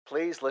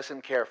Please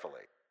listen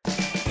carefully.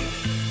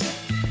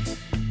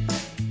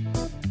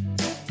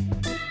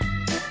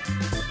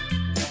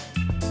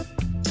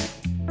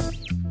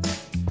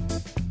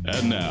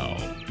 And now,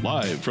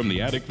 live from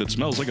the attic that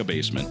smells like a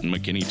basement in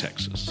McKinney,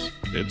 Texas,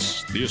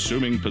 it's the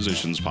Assuming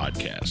Positions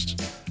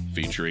Podcast,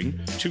 featuring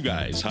two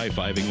guys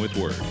high-fiving with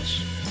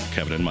words,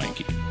 Kevin and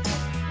Mikey.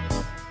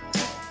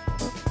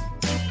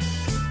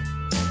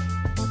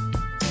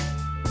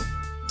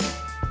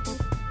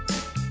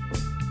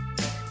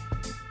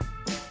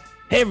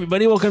 Hey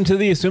everybody, welcome to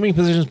the Assuming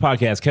Positions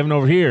Podcast. Kevin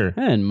over here.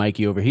 And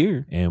Mikey over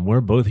here. And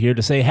we're both here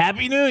to say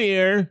Happy New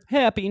Year!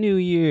 Happy New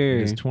Year.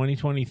 It's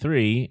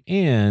 2023,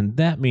 and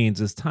that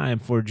means it's time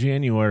for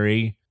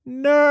January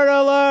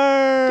Nerd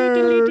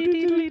Alert!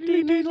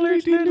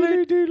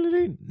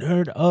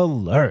 Nerd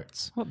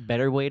Alerts. What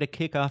better way to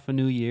kick off a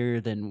new year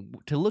than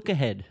to look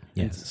ahead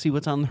and Yes. see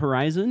what's on the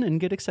horizon and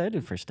get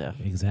excited for stuff.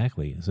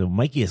 Exactly. So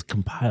Mikey has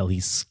compiled,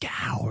 he's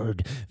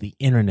scoured the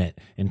internet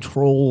and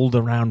trolled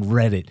around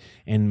Reddit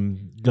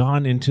and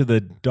gone into the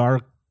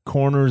dark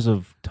corners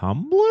of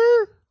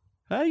Tumblr?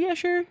 Yeah,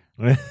 sure.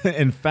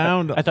 And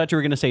found... I thought you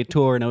were going to say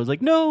tour, and I was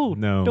like, no,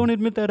 don't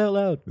admit that out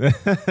loud.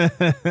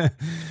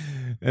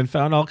 And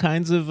found all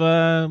kinds of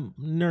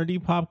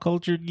nerdy pop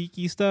culture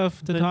geeky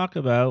stuff to talk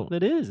about.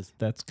 That is.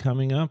 That's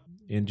coming up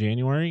in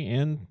January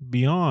and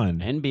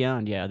beyond. And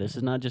beyond, yeah. This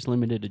is not just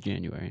limited to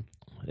January.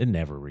 It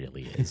never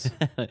really is.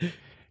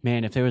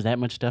 Man, if there was that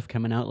much stuff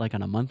coming out like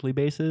on a monthly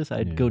basis,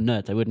 I'd go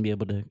nuts. I wouldn't be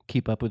able to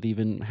keep up with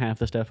even half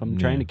the stuff I'm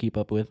trying to keep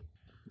up with.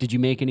 Did you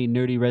make any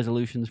nerdy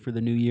resolutions for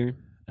the new year?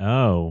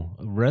 Oh,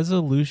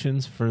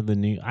 resolutions for the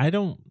new...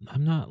 I'm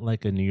not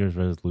like a New Year's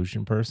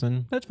resolution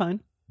person That's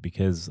fine.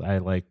 because I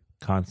like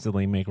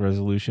constantly make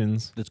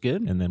resolutions That's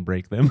good. and then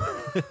break them.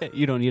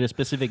 You don't need a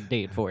specific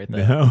date for it, though.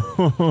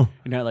 No.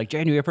 You're not like,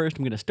 January 1st,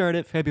 I'm going to start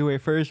it. February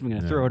 1st, I'm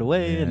going to throw it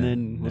away, and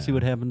then we'll see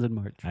what happens in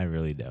March. I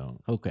really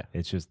don't. Okay.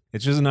 It's just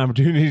an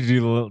opportunity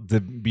to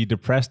be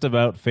depressed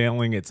about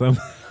failing at some.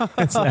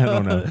 I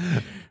don't know.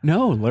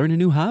 No, learn a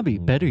new hobby.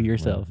 Better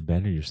yourself.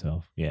 Better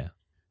yourself. Yeah.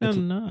 No,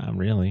 not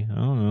really. I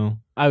don't know.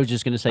 I was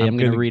just going to say I'm going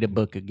gonna- to read a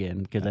book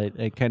again because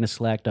I kind of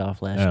slacked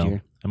off last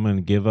year. I'm going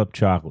to give up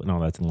chocolate.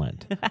 No, that's in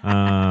Lent.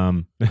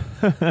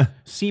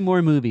 See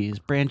more movies.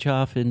 Branch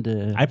off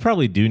into... I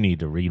probably do need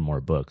to read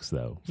more books,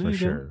 though, There for you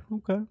go. sure.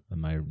 Okay.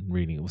 Am I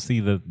reading? Well,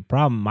 see,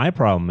 my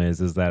problem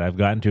is that I've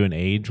gotten to an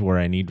age where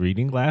I need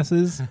reading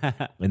glasses,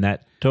 and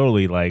that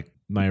totally, like,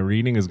 my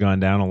reading has gone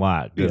down a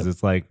lot because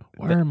it's like,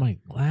 where are my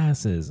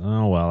glasses?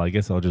 Oh, well, I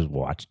guess I'll just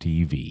watch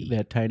TV.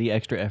 That tiny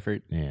extra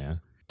effort. Yeah.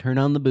 Turn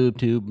on the boob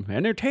tube.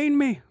 Entertain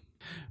me.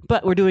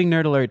 But we're doing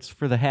Nerd Alerts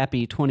for the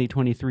happy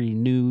 2023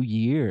 new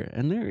year.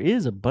 And there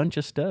is a bunch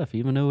of stuff,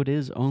 even though it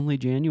is only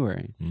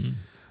January.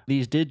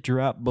 These did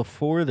drop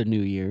before the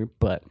new year,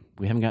 but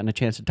we haven't gotten a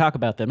chance to talk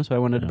about them, so I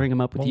wanted to bring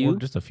them up with you. We're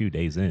just a few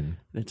days in.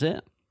 That's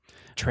it.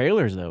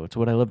 Trailers, though, it's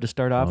what I love to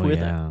start off with.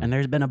 Yeah. And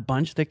there's been a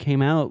bunch that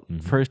came out.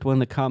 First one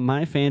that caught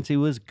my fancy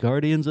was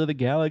Guardians of the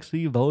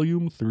Galaxy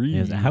Volume 3.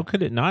 Yes, how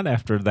could it not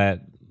after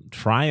that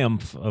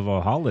triumph of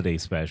a holiday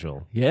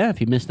special? Yeah,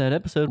 if you missed that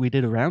episode, we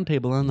did a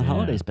roundtable on the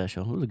holiday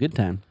special. It was a good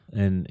time.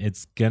 And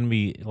it's going to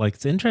be, like,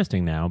 it's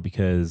interesting now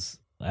because,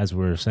 as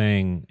we were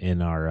saying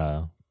in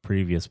our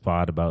previous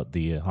pod about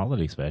the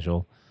holiday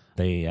special,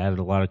 they added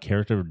a lot of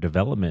character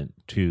development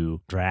to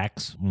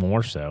Drax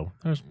more so.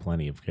 There's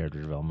plenty of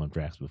character development of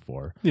Drax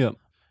before. Yep.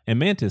 And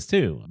Mantis,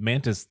 too.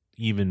 Mantis,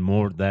 even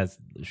more, that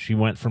she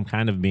went from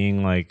kind of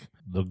being like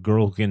the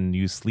girl who can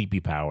use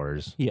sleepy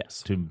powers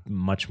Yes. to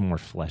much more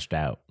fleshed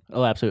out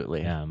Oh,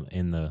 absolutely.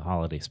 in the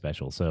holiday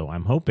special. So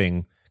I'm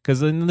hoping,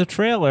 because in the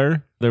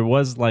trailer, there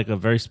was like a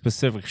very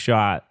specific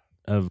shot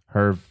of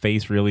her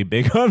face really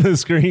big on the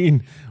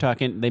screen.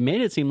 They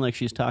made it seem like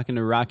she's talking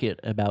to Rocket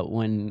about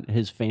when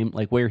his fame,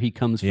 like where he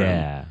comes from.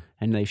 Yeah.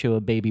 And they show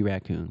a baby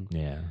raccoon.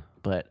 Yeah.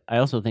 But I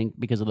also think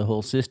because of the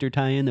whole sister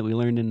tie-in that we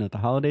learned in the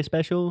holiday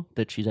special,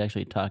 that she's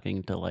actually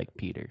talking to like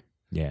Peter.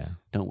 Yeah.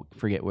 Don't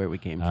forget where we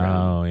came from.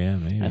 Oh, yeah,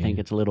 maybe. I think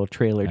it's a little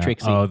trailer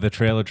tricksy. Oh, the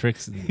trailer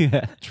tricks.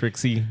 Yeah.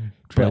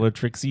 Trailer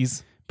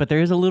trixies. But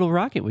there is a little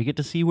Rocket. We get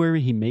to see where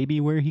he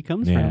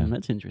comes Yeah. from.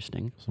 That's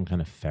interesting. Some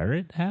kind of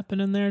ferret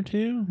happening there,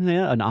 too?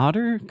 Yeah, an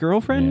otter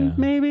girlfriend, Yeah.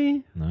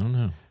 maybe. I don't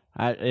know.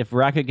 If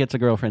Rocket gets a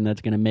girlfriend,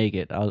 that's going to make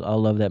it.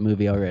 I'll love that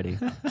movie already.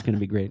 It's going to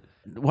be great.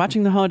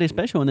 Watching the holiday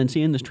special and then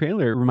seeing this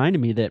trailer reminded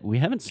me that we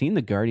haven't seen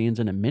the Guardians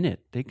in a minute.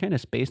 They kind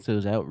of spaced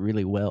those out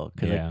really well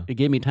because Yeah. it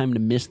gave me time to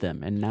miss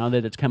them. And now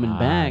that it's coming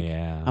back,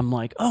 yeah. I'm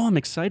like, oh, I'm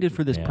excited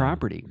for this Yeah.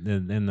 property.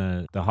 And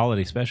the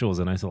holiday special is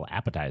a nice little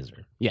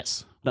appetizer.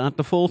 Yes. Not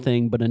the full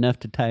thing, but enough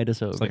to tide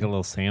us over. It's like a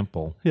little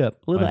sample. Yep.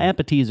 A little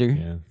appetizer.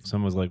 Yeah.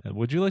 Someone was like,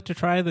 would you like to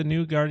try the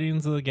new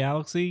Guardians of the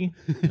Galaxy?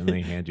 And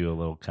they hand you a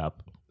little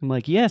cup. I'm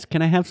like, yes,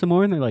 can I have some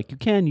more? And they're like, you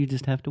can, you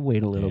just have to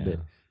wait a little Yeah. bit.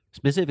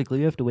 Specifically,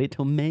 you have to wait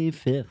till May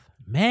 5th.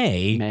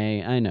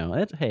 May? I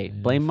know.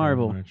 Blame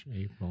Marvel. March,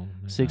 April.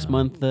 6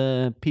 month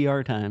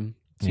PR time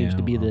seems Yeah,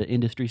 to be well. the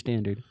industry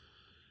standard.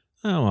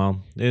 Oh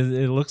well,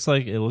 it looks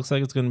like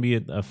it's going to be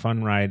a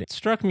fun ride. It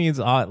struck me as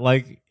odd,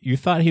 like you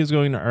thought he was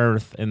going to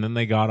Earth, and then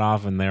they got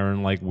off, and they're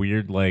in like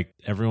weird, like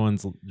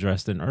everyone's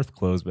dressed in Earth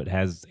clothes, but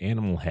has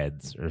animal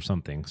heads or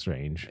something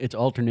strange. It's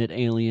alternate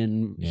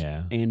alien,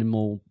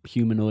 animal,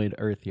 humanoid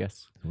Earth.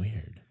 Yes,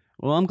 weird.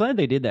 Well, I'm glad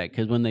they did that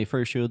because when they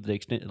first showed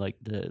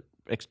the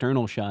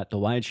external shot, the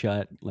wide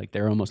shot, like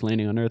they're almost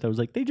landing on Earth, I was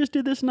like, they just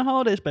did this in the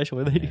holiday special.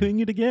 Are they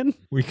doing it again?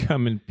 We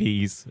come in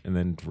peace, and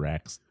then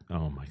Drax.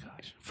 Oh my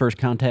gosh! First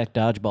contact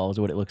dodgeball is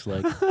what it looks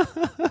like.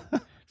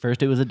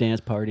 First it was a dance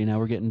party. Now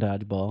we're getting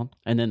dodgeball,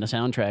 and then the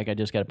soundtrack. I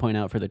just got to point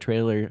out for the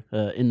trailer.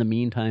 In the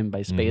Meantime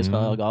by Space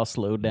Hog, all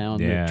slowed down,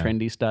 the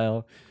trendy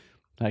style.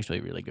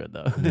 Actually, really good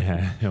though.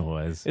 Yeah, it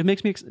was. It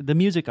makes me. The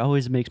music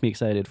always makes me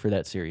excited for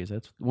that series.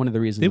 That's one of the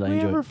reasons I enjoy.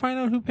 Did we ever find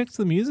out who picks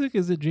the music?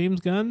 Is it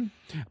James Gunn?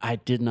 I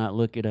did not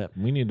look it up.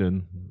 We need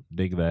to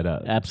dig that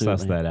up.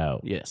 Absolutely, suss that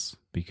out. Yes,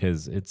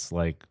 because it's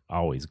like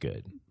always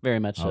good. Very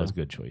much so. Always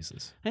good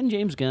choices. And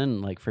James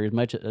Gunn, like for as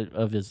much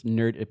of his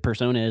nerd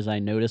persona as I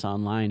notice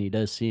online, he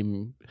does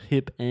seem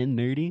hip and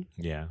nerdy.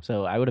 Yeah.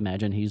 So I would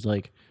imagine he's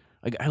like,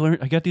 I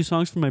got these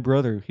songs from my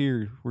brother.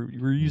 Here,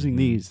 we're using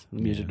these.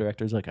 The music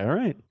director's like, all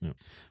right. Yeah.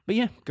 But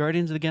yeah,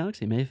 Guardians of the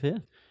Galaxy, May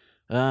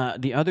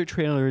 5th. The other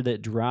trailer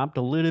that dropped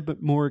a little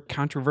bit more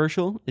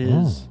controversial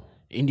is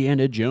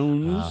Indiana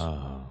Jones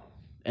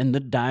and the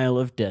Dial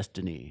of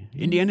Destiny.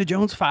 Indiana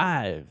Jones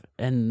 5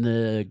 and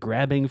the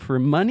Grabbing for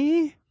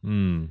Money.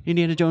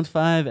 Indiana Jones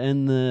 5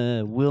 and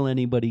the Will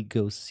Anybody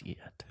Go See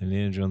It?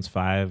 Indiana Jones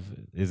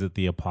 5, is it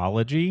the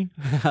apology?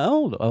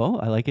 Oh,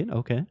 I like it.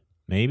 Okay.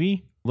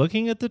 Maybe.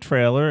 Looking at the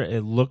trailer,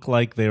 it looked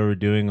like they were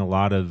doing a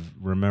lot of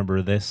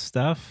remember this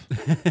stuff.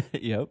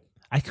 Yep.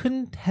 I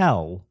couldn't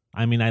tell.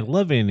 I mean, I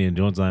love Indiana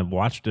Jones and I've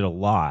watched it a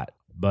lot,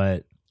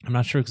 but I'm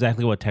not sure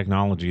exactly what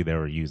technology they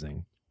were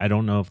using. I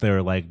don't know if they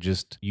were like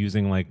just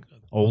using like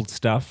old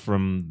stuff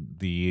from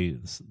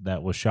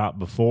that was shot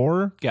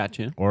before.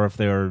 Gotcha. Or if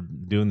they were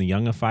doing the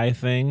Youngify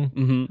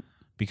thing.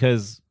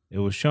 Because it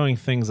was showing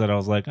things that I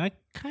was like, I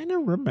kind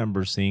of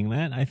remember seeing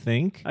that, I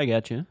think. I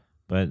gotcha.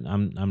 But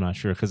I'm not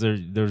sure because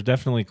there's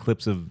definitely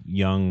clips of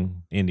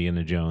young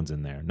Indiana Jones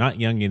in there. Not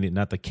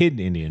not the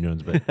kid Indiana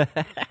Jones,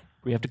 but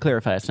we have to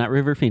clarify it's not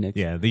River Phoenix.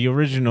 Yeah, the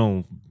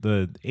original,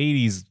 the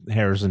 80s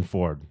Harrison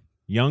Ford,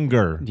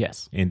 younger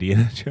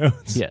Indiana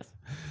Jones. Yes.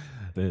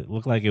 It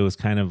looked like it was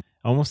kind of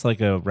almost like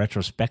a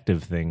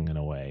retrospective thing in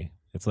a way.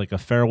 It's like a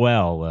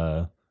farewell,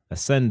 a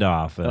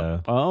send-off.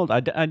 I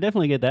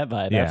definitely get that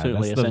vibe. Yeah,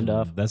 absolutely a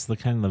send-off. That's the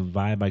kind of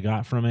vibe I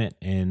got from it.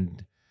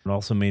 And it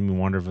also made me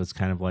wonder if it's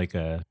kind of like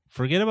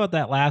forget about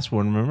that last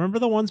one. Remember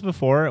the ones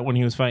before it when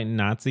he was fighting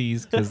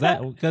Nazis? Because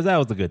that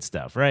was the good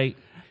stuff, right?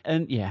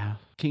 And yeah,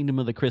 Kingdom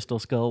of the Crystal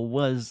Skull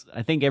was,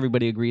 I think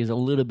everybody agrees, a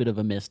little bit of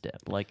a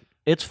misstep. Like,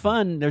 it's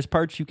fun. There's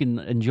parts you can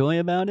enjoy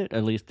about it.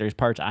 At least there's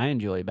parts I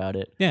enjoy about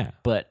it. Yeah.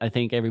 But I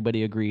think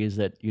everybody agrees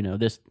that,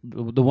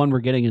 the one we're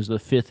getting is the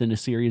 5th in a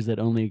series that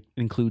only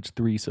includes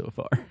 3 so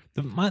far.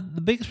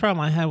 The biggest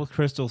problem I had with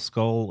Crystal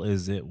Skull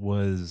is it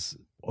was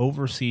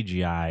over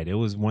CGI'd. It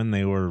was when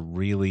they were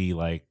really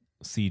like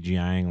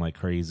CGIing like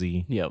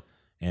crazy. Yep.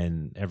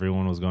 And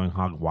everyone was going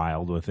hog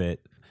wild with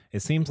it.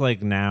 It seems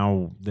like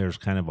now there's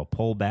kind of a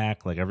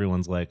pullback. Like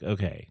everyone's like,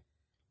 okay,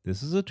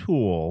 this is a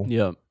tool.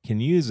 Yep. Can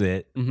use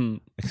it.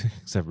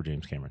 Except for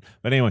James Cameron.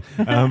 But anyway,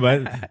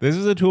 but this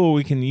is a tool.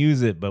 We can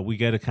use it, but we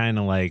got to kind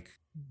of like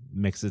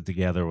mix it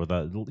together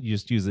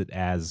just use it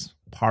as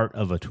part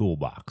of a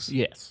toolbox.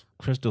 Yes.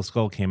 Crystal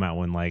Skull came out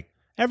when like,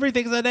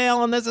 everything's a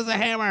nail and this is a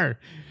hammer.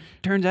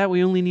 Turns out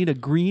we only need a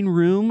green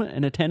room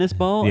and a tennis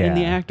ball and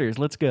the actors.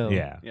 Let's go.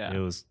 Yeah. It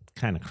was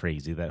kind of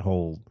crazy, that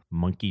whole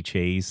monkey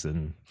chase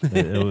and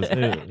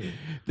the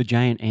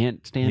giant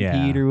ant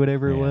stampede or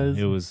whatever it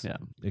was.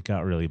 It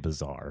got really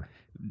bizarre.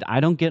 I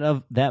don't get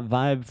that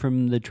vibe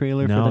from the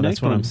trailer for the next one. No,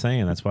 that's what I'm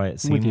saying. That's why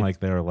it seemed like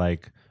they were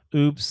like,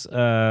 oops,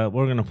 we're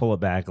going to pull it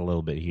back a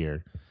little bit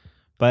here.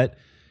 But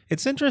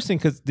it's interesting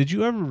because did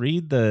you ever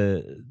read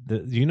there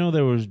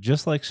was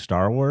just like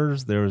Star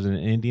Wars, there was an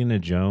Indiana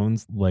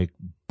Jones like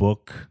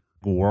book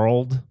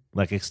world,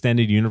 like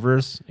extended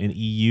universe in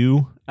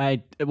EU?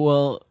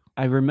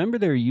 I remember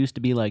there used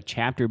to be like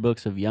chapter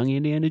books of young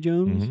Indiana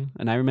Jones,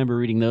 and I remember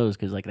reading those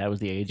because like that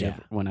was the age of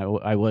when it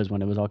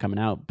was all coming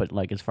out. But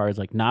like as far as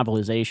like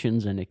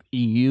novelizations and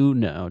EU,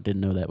 no, didn't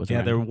know that was.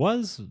 Yeah,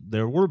 around.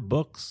 there were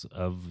books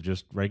of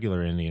just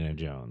regular Indiana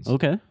Jones.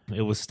 Okay,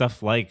 it was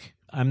stuff like,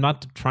 I'm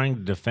not trying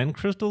to defend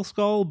Crystal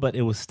Skull, but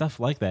it was stuff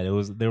like that.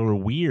 They were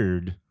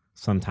weird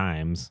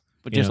sometimes.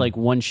 But just like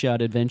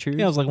one-shot adventures?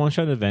 Yeah, it was like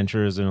one-shot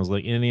adventures, and it was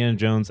like Indiana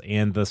Jones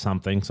and the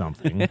something.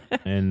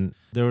 And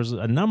there was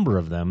a number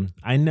of them.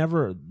 They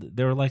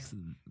were like,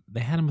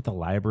 they had them at the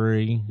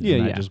library.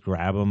 And I just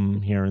grab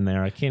them here and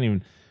there. I can't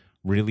even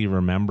really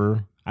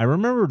remember. I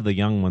remember the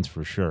young ones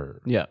for sure.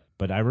 Yeah.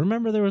 But I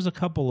remember there was a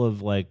couple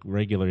of like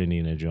regular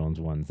Indiana Jones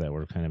ones that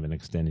were kind of an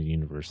extended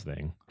universe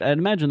thing. I'd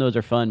imagine those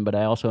are fun, but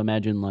I also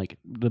imagine like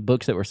the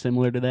books that were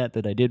similar to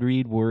that I did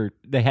read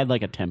they had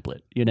like a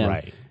template,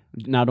 Right.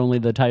 Not only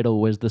the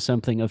title was the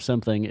something of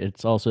something,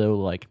 it's also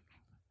like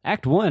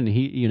Act 1,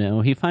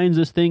 he finds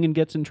this thing and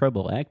gets in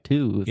trouble. Act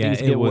 2, Yeah,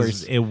 things get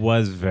worse. It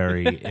was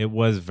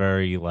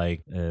very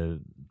like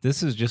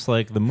this is just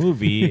like the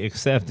movie,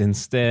 except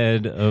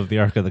instead of the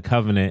Ark of the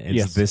Covenant, it's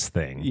Yes. this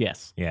thing.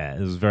 Yes. Yeah, it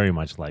was very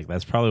much like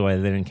that's probably why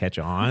they didn't catch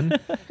on,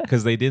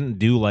 because they didn't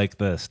do like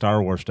the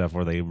Star Wars stuff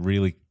where they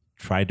really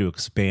tried to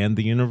expand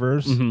the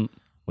universe,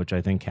 which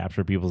I think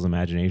captured people's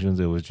imaginations.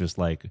 It was just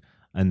like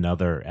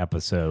another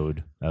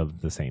episode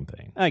of the same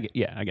thing. I got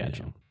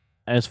you.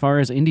 As far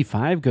as Indy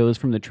 5 goes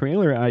from the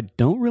trailer, I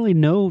don't really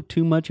know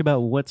too much about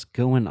what's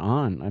going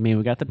on. I mean,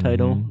 we got the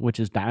title, which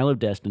is Dial of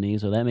Destiny,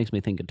 so that makes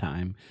me think of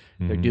time.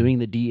 They're doing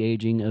the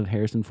de-aging of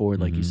Harrison Ford,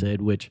 like you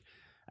said, which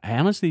I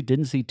honestly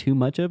didn't see too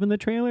much of in the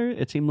trailer.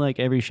 It seemed like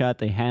every shot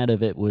they had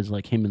of it was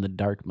like him in the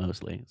dark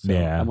mostly. So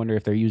Yeah. I wonder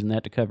if they're using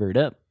that to cover it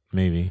up.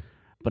 Maybe.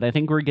 But I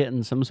think we're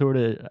getting some sort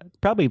of,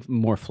 probably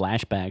more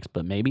flashbacks,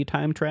 but maybe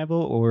time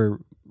travel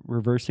or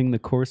reversing the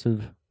course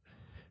of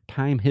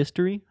time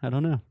history. I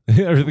don't know.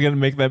 Are they going to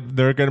make that?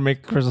 They're going to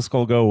make Crystal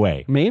Skull go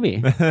away.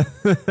 Maybe.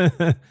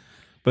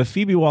 But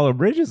Phoebe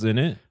Waller-Bridge is in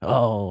it.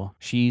 Oh,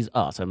 she's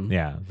awesome.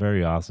 Yeah,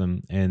 very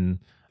awesome. And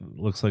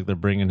looks like they're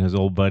bringing his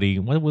old buddy.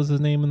 What was his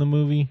name in the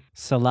movie?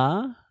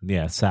 Salah?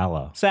 Yeah,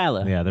 Salah.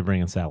 Yeah, they're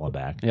bringing Salah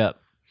back. Yep.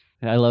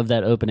 I love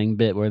that opening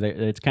bit where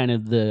it's kind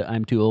of the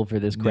I'm too old for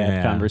this crap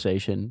Yeah.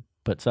 conversation.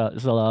 But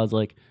Salah's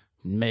like,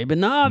 maybe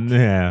not.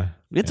 Yeah.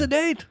 It's a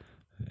date.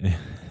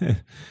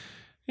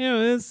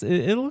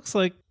 It looks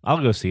like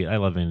I'll go see it. I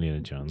love Indiana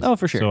Jones. Oh,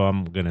 for sure. So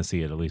I'm going to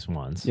see it at least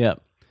once.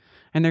 Yep.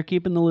 And they're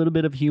keeping a little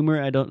bit of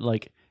humor. I don't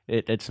like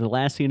it. It's the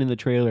last scene in the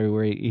trailer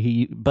where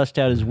he busts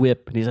out his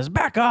whip and he says,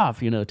 back off,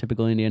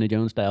 typical Indiana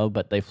Jones style.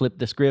 But they flipped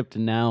the script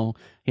and now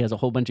he has a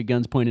whole bunch of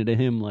guns pointed at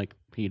him like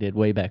he did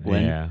way back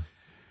when. Yeah.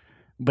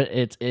 But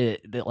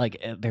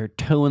they're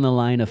towing the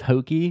line of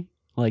hokey,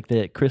 like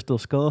that Crystal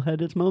Skull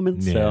had its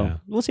moments. Yeah. So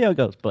we'll see how it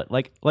goes. But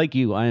like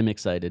you, I am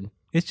excited.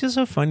 It's just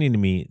so funny to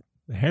me.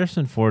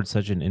 Harrison Ford's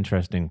such an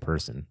interesting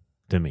person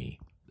to me.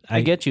 I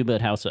get you,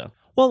 but how so?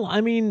 Well,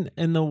 I mean,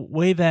 in the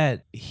way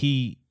that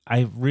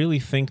I really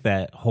think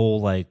that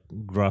whole like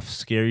gruff,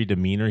 scary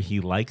demeanor, he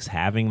likes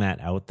having that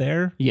out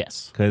there.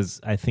 Yes. Because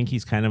I think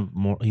he's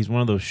he's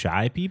one of those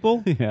shy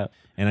people. Yeah.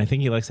 And I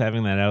think he likes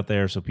having that out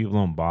there so people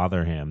don't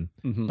bother him.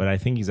 Mm-hmm. But I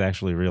think he's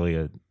actually really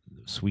a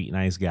sweet,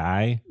 nice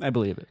guy. I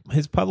believe it.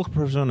 His public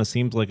persona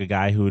seems like a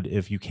guy who,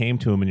 if you came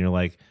to him and you're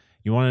like,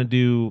 you want to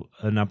do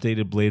an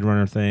updated Blade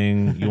Runner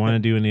thing? You want to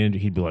do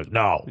he'd be like,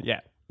 no. Yeah.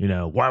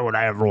 Why would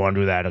I ever want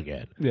to do that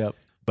again? Yep.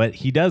 But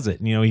he does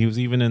it. He was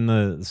even in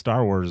the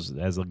Star Wars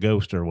as a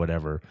ghost or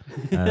whatever.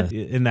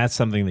 And that's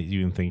something that you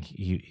can think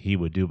he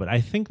would do. But I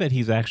think that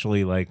he's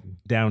actually like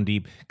down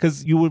deep,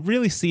 because you would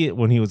really see it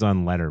when he was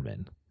on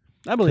Letterman.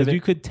 I believe it.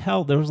 You could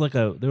tell there was like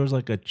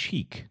a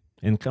cheek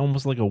and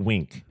almost like a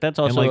wink. That's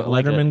also and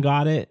like Letterman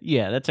got it.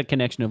 Yeah, that's a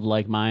connection of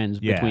like minds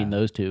between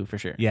those two for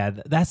sure. Yeah,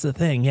 that's the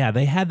thing. Yeah,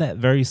 they had that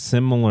very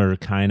similar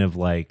kind of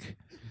like,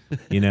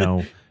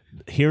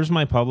 here's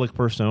my public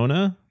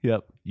persona.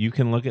 Yep. You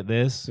can look at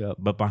this, Yep.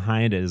 but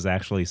behind it is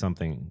actually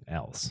something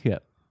else.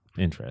 Yep.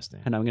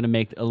 Interesting. And I'm going to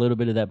make a little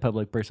bit of that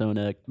public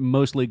persona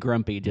mostly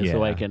grumpy just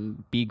so Yeah. I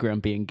can be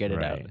grumpy and get it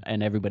Right. out.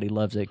 And everybody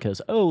loves it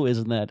because,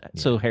 isn't that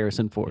so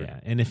Harrison Ford? Yeah,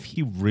 and if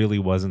he really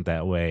wasn't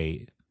that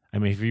way, I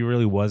mean, if he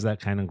really was that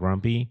kind of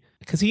grumpy,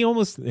 because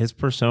his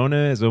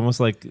persona is almost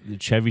like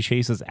Chevy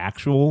Chase's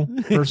actual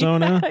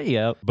persona.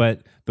 Yep.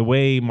 But the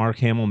way Mark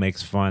Hamill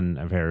makes fun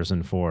of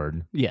Harrison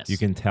Ford, Yes. you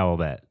can tell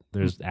that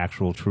there's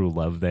actual true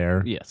love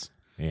there. Yes.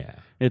 Yeah.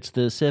 It's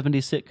the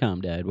 70s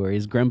sitcom, Dad, where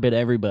he's grumpy at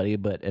everybody,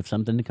 but if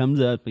something comes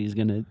up, he's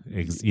going to...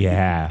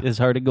 Yeah. His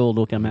heart of gold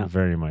will come out.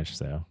 Very much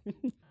so.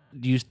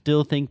 Do you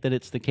still think that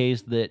it's the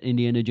case that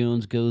Indiana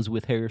Jones goes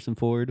with Harrison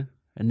Ford,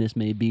 and this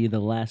may be the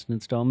last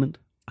installment?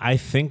 I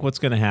think what's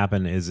going to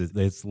happen is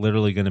it's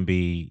literally going to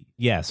be,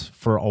 yes,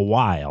 for a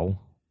while,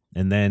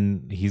 and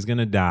then he's going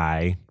to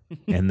die,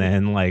 and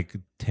then like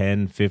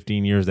 10,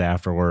 15 years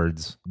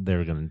afterwards,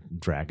 they're going to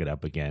drag it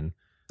up again.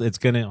 It's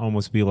going to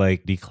almost be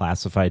like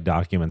declassified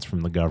documents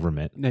from the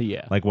government.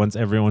 Yeah. Like once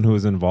everyone who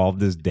was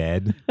involved is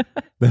dead,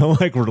 they'll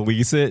like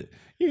release it.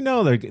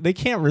 They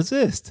can't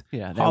resist.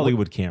 Yeah,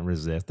 Hollywood can't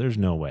resist. There's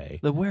no way.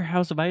 The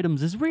warehouse of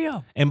items is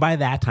real. And by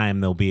that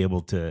time, they'll be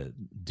able to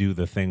do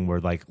the thing where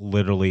like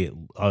literally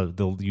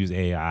they'll use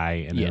AI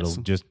and Yes.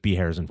 it'll just be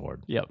Harrison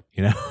Ford. Yep.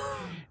 You know,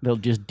 They'll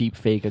just deep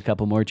fake a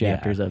couple more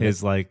chapters of it.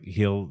 It's like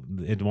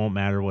it won't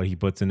matter what he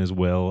puts in his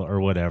will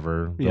or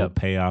whatever. They'll Yep.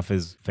 pay off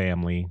his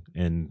family,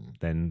 and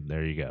then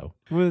there you go.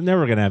 We're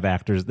never gonna have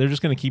actors. They're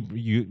just gonna keep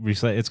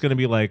It's gonna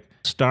be like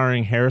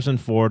starring Harrison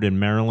Ford and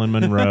Marilyn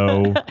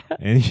Monroe,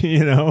 and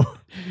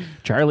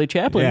Charlie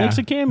Chaplin makes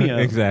a cameo.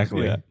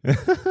 Exactly. Yeah.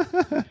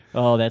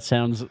 Oh, that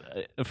sounds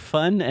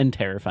fun and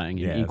terrifying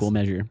in Yes. equal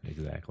measure.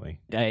 Exactly.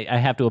 I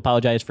have to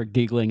apologize for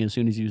giggling as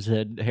soon as you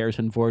said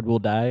Harrison Ford will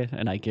die,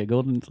 and I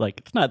giggled. And it's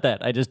like, it's not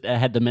that. I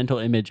had the mental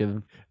image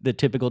of the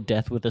typical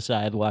death with a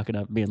scythe walking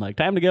up being like,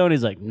 time to go. And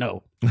he's like,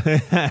 no,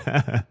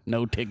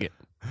 no ticket.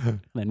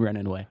 And then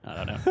running away. I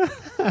don't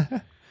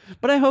know.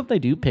 But I hope they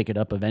do pick it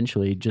up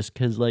eventually, just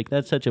because like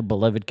that's such a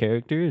beloved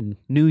character. And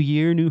new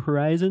year, new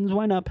horizons.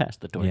 Why not pass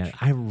the torch? Yeah,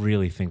 I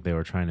really think they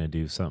were trying to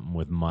do something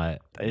with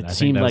Mutt. It I think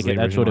seemed that was like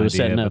the that's what it original was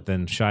setting idea, up. But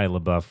then Shia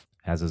LaBeouf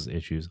has his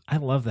issues. I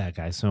love that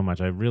guy so much.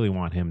 I really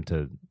want him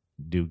to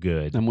do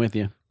good. I'm with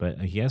you. But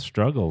he has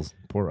struggles.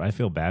 Poor, I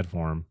feel bad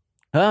for him.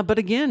 But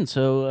again,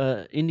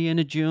 so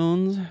Indiana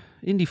Jones,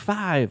 Indy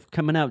 5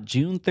 coming out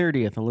June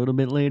 30th, a little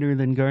bit later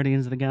than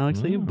Guardians of the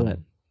Galaxy, but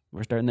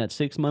we're starting that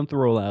 6-month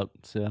rollout,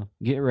 so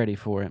get ready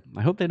for it.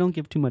 I hope they don't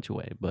give too much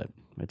away, but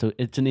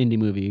it's an indie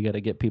movie. You got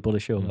to get people to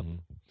show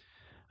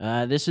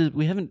up. This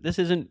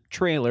isn't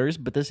trailers,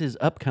 but this is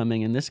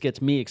upcoming, and this gets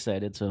me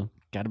excited, so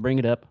got to bring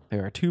it up.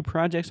 There are 2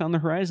 projects on the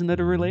horizon that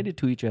are related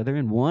to each other,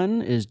 and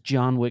one is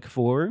John Wick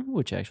 4,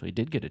 which actually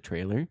did get a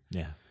trailer.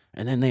 Yeah.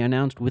 And then they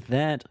announced with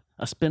that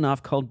a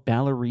spinoff called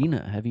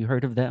Ballerina. Have you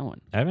heard of that one?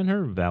 I haven't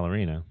heard of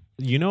Ballerina.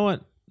 You know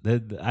what?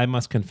 I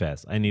must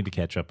confess, I need to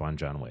catch up on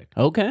John Wick.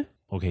 Okay.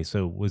 Okay,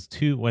 so was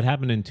 2, what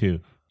happened in 2?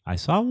 I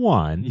saw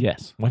 1.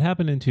 Yes. What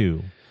happened in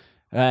 2?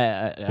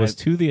 Was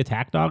 2 the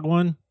attack dog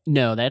one?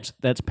 No, that's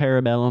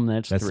Parabellum.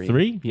 That's 3.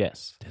 3?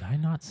 Yes. Did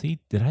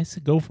I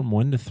go from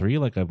 1 to 3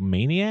 like a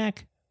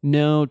maniac?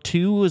 No,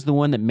 2 was the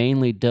one that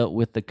mainly dealt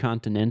with the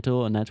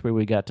Continental, and that's where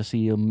we got to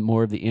see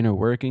more of the inner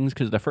workings,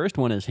 because the first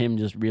one is him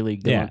just really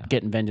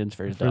getting vengeance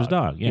for his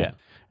dog. Yeah.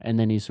 And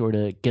then he sort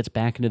of gets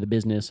back into the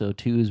business, so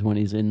 2 is when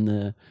he's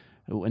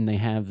when they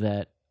have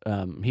that,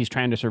 he's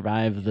trying to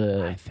survive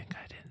the... I think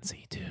I didn't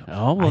see 2.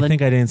 Oh, well I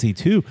think I didn't see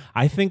 2.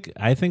 I think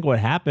what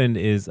happened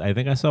is I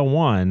think I saw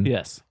 1.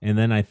 Yes. And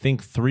then I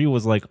think 3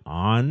 was like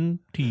on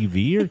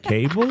TV or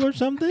cable or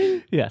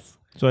something. Yes.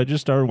 So I just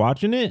started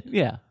watching it.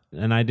 Yeah.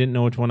 And I didn't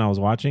know which one I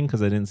was watching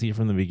because I didn't see it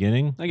from the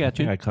beginning. I got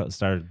you. I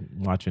started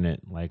watching it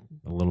like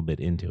a little bit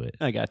into it.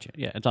 I got you.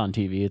 Yeah, it's on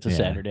TV. It's a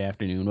Saturday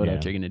afternoon. What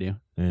else are you going to do?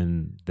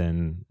 And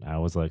then I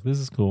was like, this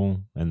is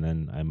cool. And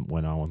then I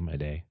went on with my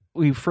day.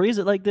 We phrase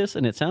it like this,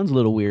 and it sounds a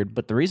little weird,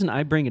 but the reason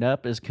I bring it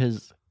up is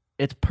because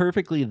it's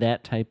perfectly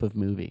that type of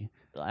movie.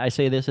 I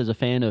say this as a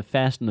fan of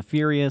Fast and the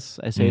Furious.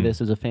 I say this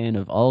as a fan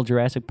of all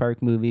Jurassic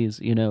Park movies.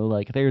 You know,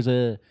 like there's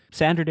a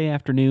Saturday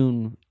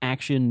afternoon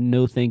action,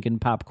 no thinking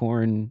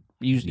popcorn.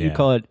 You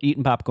call it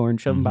eating popcorn,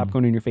 shoving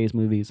popcorn in your face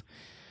movies.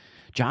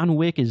 John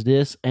Wick is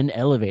this and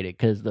elevated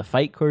because the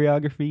fight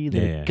choreography,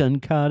 the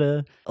gun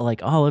kata,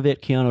 like all of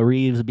it, Keanu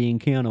Reeves being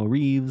Keanu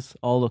Reeves,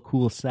 all the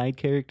cool side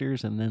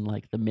characters, and then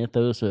like the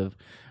mythos of,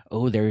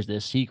 oh, there's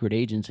this secret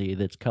agency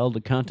that's called the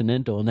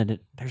Continental, and then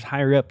there's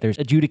higher up, there's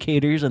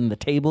adjudicators and the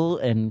table,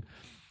 and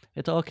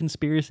it's all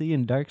conspiracy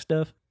and dark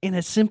stuff in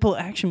a simple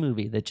action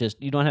movie that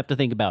just, you don't have to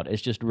think about.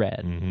 It's just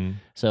rad.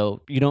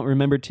 So you don't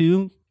remember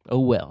 2? Oh,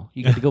 well.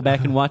 You get to go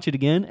back and watch it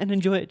again and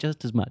enjoy it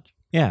just as much.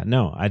 Yeah,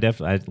 no, I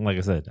like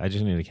I said, I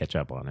just need to catch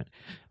up on it.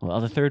 Well,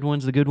 the third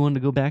one's the good one to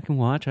go back and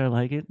watch. I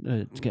like it.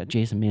 It's got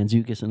Jason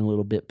Mantzoukas in a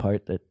little bit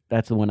part.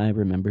 That's the one I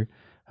remember.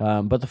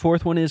 But the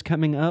fourth one is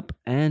coming up,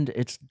 and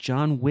it's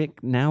John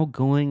Wick now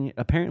going.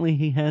 Apparently,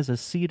 he has a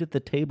seat at the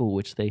table,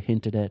 which they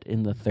hinted at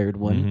in the third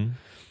one.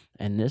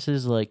 And this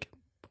is like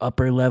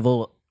upper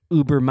level,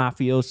 uber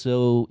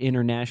mafioso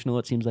international.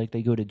 It seems like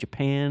they go to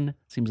Japan.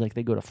 Seems like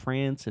they go to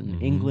France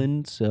and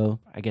England. So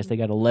I guess they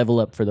got to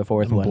level up for the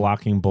fourth one.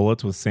 Blocking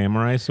bullets with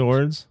samurai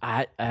swords.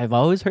 I've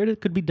always heard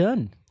it could be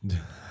done. Do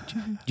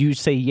you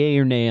say yay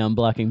or nay on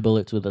blocking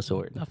bullets with a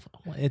sword?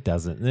 It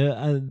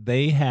doesn't.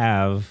 They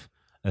have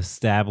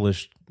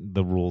established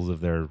the rules of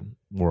their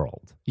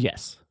world.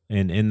 Yes.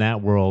 And in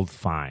that world,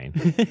 fine.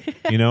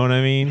 You know what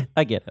I mean?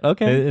 I get it.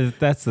 Okay.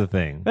 That's the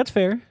thing. That's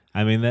fair.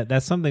 I mean,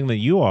 that's something that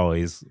you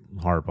always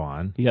harp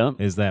on.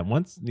 Yep. Is that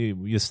once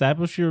you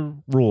establish your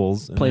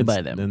rules, and play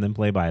by them. And then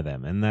play by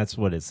them. And that's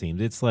what it seems.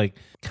 It's like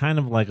kind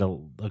of like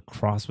a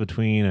cross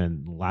between a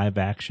live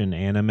action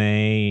anime,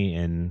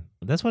 and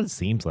that's what it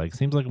seems like. It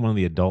seems like one of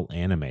the adult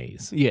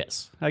animes.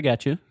 Yes, I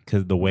got you.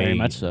 Because the way very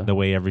much so. The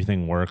way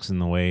everything works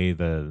and the way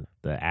the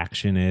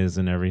action is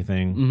and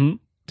everything. Mm-hmm.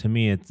 To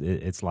me,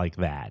 it's like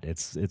that.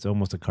 It's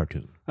almost a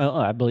cartoon. Oh,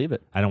 I believe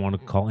it. I don't want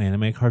to call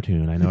anime a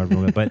cartoon. I know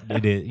everyone, but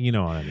it is. You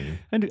know what I mean.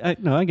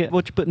 I get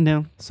what you're putting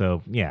down.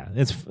 So yeah,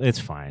 it's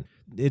fine.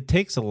 It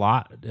takes a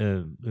lot.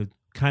 It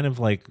kind of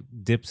like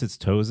dips its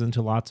toes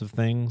into lots of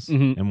things,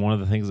 and one of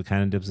the things it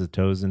kind of dips its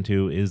toes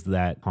into is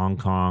that Hong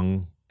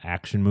Kong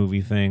action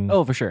movie thing.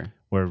 Oh, for sure.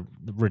 Where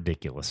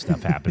ridiculous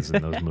stuff happens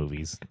in those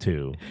movies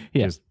too.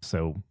 Yeah. Just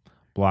so.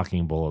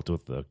 Blocking bullets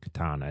with the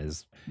katana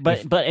is...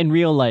 But in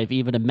real life,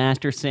 even a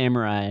master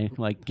samurai,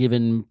 like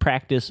given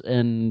practice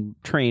and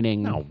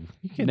training, no,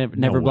 you can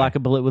never block a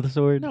bullet with a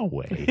sword? No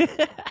way.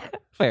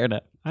 Fair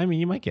enough. I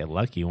mean, you might get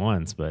lucky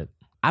once, but...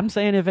 I'm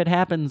saying if it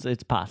happens,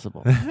 it's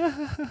possible.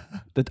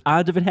 The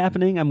odds of it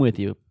happening, I'm with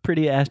you.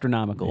 Pretty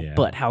astronomical. Yeah.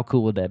 But how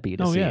cool would that be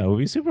to see? Oh, yeah, it would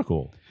be super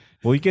cool.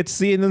 Well, you get to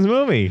see it in this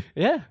movie.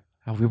 Yeah.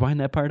 I'll rewind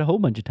that part a whole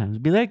bunch of times.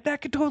 Be like,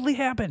 that could totally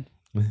happen.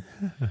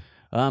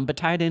 But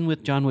tied in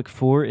with John Wick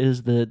 4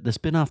 is the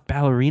spin-off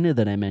Ballerina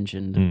that I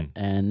mentioned.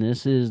 And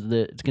this is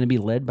it's going to be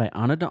led by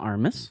Ana de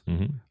Armas.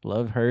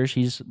 Love her.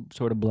 She's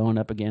sort of blowing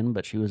up again,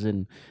 but she was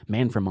in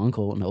Man from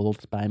U.N.C.L.E., an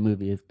old spy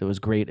movie that was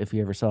great if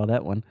you ever saw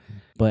that one.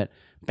 But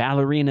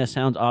Ballerina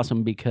sounds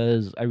awesome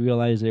because I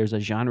realize there's a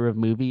genre of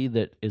movie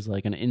that is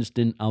like an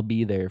instant I'll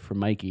be there for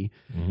Mikey.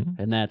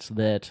 And that's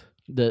that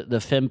the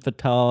femme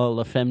fatale,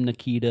 la femme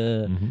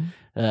Nikita,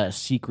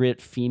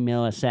 secret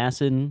female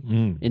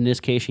assassin. In this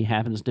case, she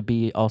happens to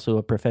be also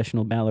a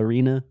professional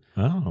ballerina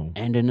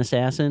and an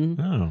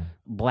assassin.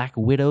 Black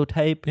Widow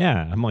type.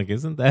 Yeah, I'm like,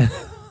 isn't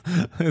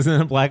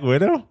it Black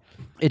Widow?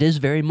 It is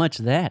very much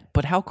that.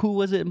 But how cool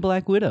was it in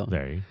Black Widow?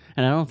 Very.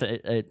 And I don't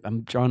think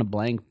I'm drawing a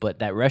blank, but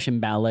that Russian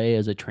ballet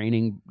as a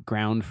training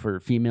ground for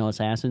female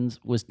assassins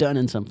was done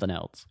in something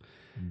else.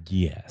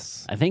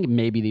 Yes. I think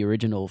maybe the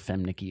original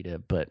Femme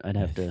Nikita, but I'd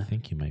have I to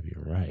think you might be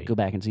right. go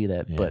back and see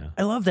that. Yeah. But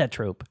I love that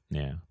trope.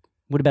 Yeah.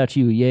 What about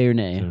you, yay or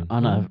nay,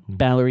 on a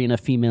ballerina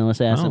female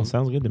assassin? Oh,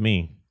 sounds good to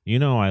me. You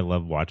know I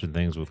love watching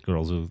things with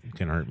girls who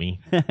can hurt me.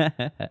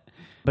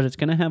 But it's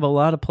going to have a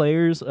lot of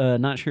players.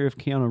 Not sure if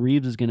Keanu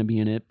Reeves is going to be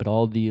in it, but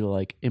all the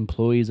like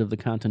employees of the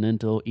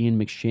Continental, Ian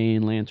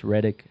McShane, Lance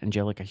Reddick,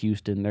 Angelica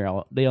Houston,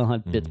 they all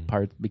have bits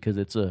parts because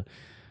it's a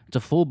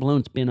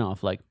full-blown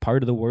spin-off. Like,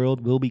 part of the world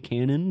will be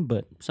canon,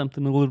 but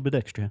something a little bit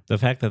extra. The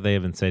fact that they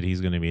haven't said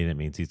he's going to be in it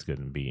means he's going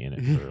to be in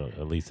it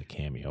for at least a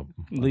cameo.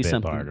 At least bit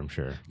something. part, I'm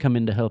sure. Come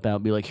in to help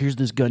out, be like, here's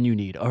this gun you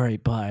need. All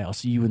right, bye. I'll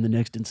see you in the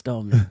next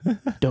installment.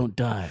 Don't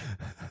die.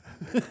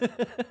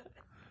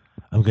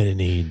 I'm going to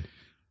need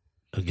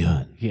a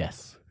gun.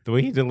 Yes. The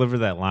way he delivered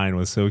that line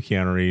was so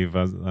Keanu Reeves.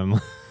 I'm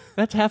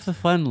That's half the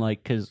fun,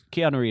 like, because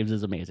Keanu Reeves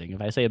is amazing.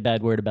 If I say a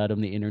bad word about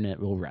him, the internet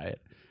will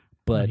riot.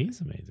 But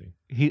he's amazing.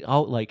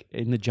 Like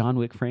in the John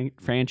Wick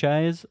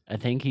franchise, I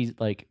think he's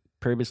like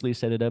purposely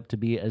set it up to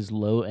be as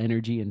low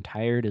energy and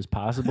tired as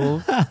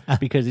possible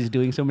because he's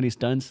doing so many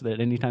stunts that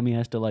anytime he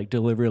has to like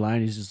deliver a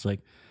line, he's just like,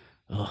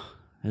 "Oh,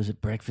 is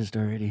it breakfast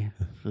already?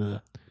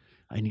 Ugh,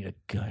 I need a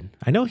gun."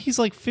 I know he's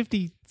like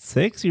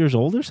 56 years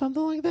old or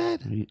something like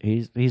that.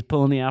 He's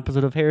pulling the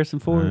opposite of Harrison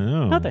Ford.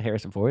 Oh. Not that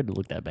Harrison Ford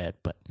looked that bad,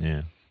 but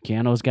Yeah.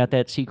 Keanu's got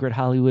that secret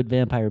Hollywood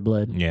vampire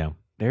blood. Yeah.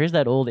 There is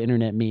that old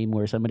internet meme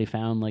where somebody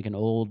found like an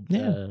old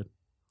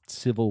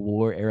Civil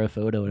War era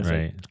photo, and it's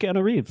Right. like, it's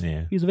Keanu Reeves.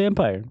 Yeah. He's a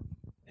vampire.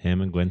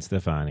 Him and Gwen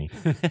Stefani.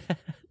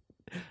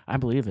 I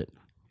believe it.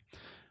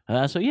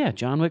 So yeah,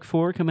 John Wick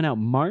 4 coming out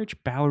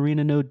March.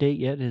 Ballerina, no date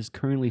yet, is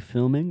currently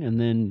filming,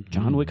 and then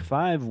John Wick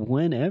 5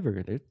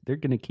 whenever. They're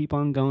going to keep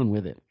on going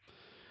with it.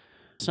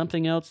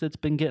 Something else that's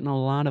been getting a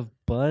lot of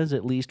buzz,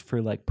 at least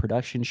for like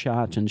production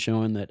shots and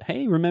showing that,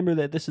 hey, remember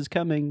that this is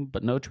coming,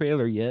 but no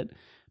trailer yet.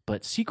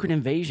 But Secret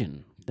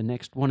Invasion, the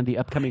next one of the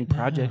upcoming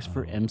projects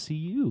for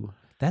MCU.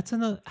 That's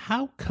another.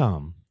 How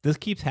come this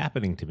keeps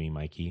happening to me,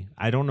 Mikey?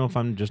 I don't know if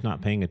I'm just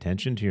not paying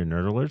attention to your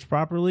nerd alerts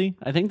properly.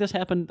 I think this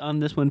happened on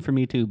this one for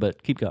me too,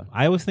 but keep going.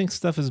 I always think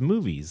stuff is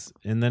movies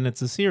and then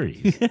it's a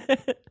series,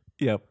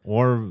 Yep.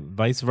 or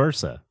vice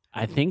versa.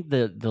 I think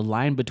the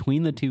line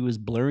between the two is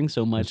blurring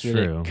so much That's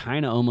that true. it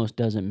kind of almost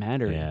doesn't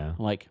matter. Yeah.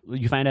 Like,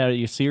 you find out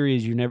your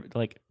series, you never,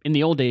 like, in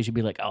the old days, you'd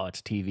be like, oh,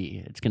 it's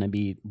TV. It's going to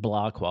be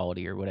blah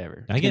quality or whatever.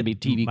 It's going to be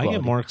TV I quality.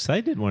 get more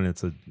excited when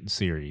it's a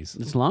series.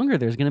 It's longer.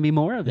 There's going to be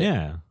more of it.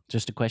 Yeah.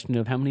 Just a question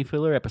of how many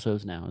filler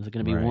episodes now. Is it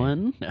going to be Right.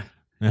 one?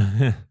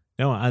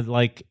 No, I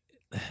like,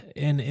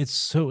 and it's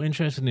so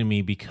interesting to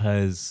me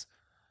because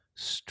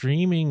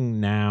streaming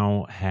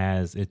now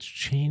it's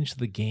changed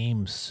the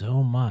game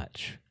so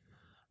much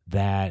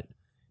that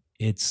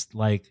it's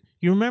like,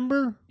 you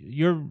remember,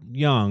 you're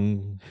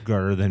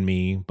younger than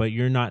me, but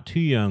you're not too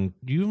young.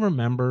 Do you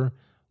remember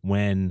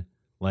when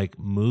like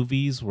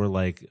movies were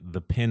like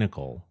the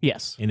pinnacle?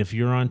 Yes. And if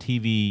you're on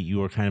TV, you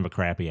were kind of a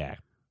crappy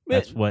act.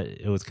 That's what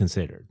it was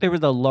considered. There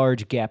was a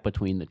large gap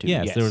between the two.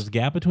 Yes, there was a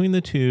gap between the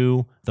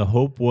two. The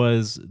hope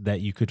was that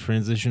you could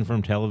transition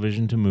from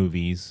television to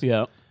movies.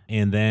 Yeah.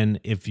 And then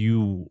if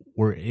you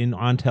were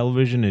on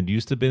television and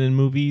used to been in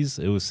movies,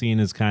 it was seen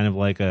as kind of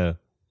like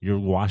you're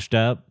washed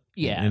up.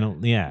 Yeah.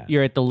 Yeah.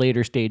 You're at the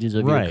later stages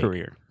of Right. your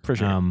career, for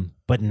sure.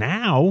 But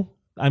now,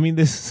 I mean,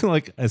 this is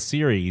like a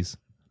series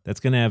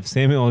that's going to have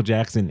Samuel L.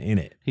 Jackson in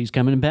it. He's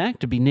coming back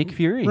to be Nick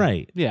Fury.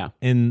 Right. Yeah.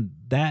 And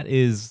that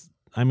is,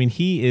 I mean,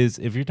 he is,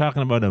 if you're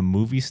talking about a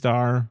movie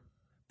star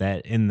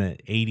that in the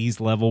 80s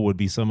level would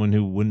be someone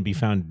who wouldn't be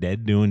found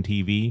dead doing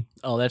TV,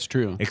 Oh, that's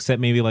true.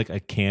 except maybe like a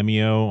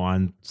cameo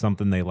on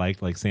something they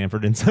liked, like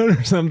Sanford and Son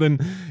or something.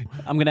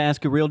 I'm going to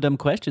ask a real dumb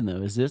question, though.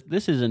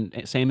 This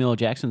isn't Samuel L.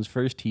 Jackson's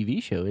first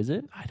TV show, is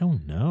it? I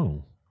don't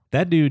know.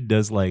 That dude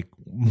does like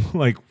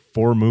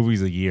 4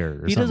 movies a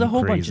year. Or He does a something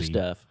whole bunch of crazy.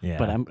 stuff. Yeah.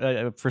 But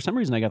I'm for some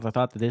reason I got the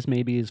thought that this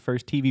may be his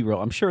first TV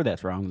role. I'm sure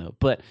that's wrong, though.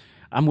 But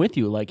I'm with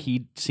you. Like,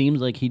 he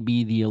seems like he'd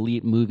be the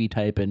elite movie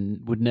type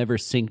and would never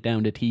sink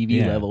down to TV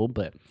Yeah. level.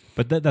 But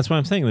That's what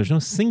I'm saying. There's no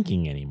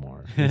sinking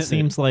anymore. It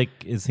seems like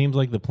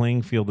the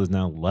playing field is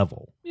now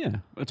level. yeah,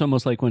 it's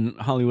almost like when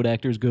Hollywood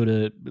actors go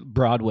to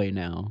Broadway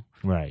now.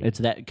 Right. It's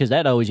that because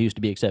that always used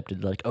to be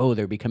accepted. Like, oh,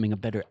 they're becoming a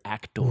better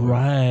actor.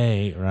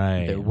 Right.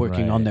 They're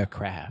working on their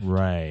craft.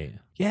 Right.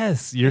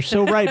 Yes, you're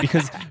so right.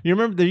 Because you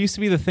remember there used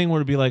to be the thing where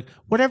it'd be like,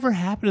 whatever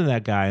happened to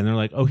that guy? And they're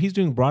like, oh, he's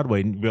doing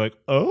Broadway. And you'd be like,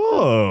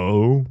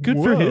 oh, Good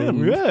for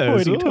him. Yes.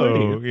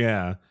 Hoity-toity.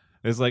 Yeah.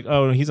 It's like,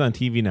 oh, he's on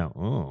TV now.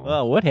 Oh.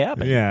 Well, what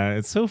happened? Yeah,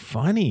 it's so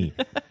funny.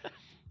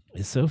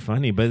 It's so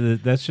funny, but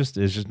it's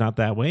just not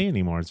that way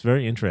anymore. It's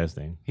very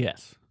interesting.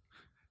 Yes.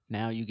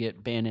 Now you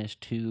get banished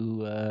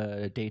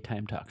to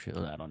daytime talk shows.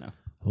 I don't know.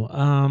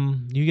 Well,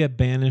 you get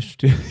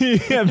banished to you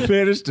get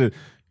banished to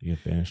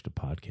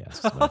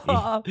podcasts.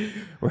 Mikey.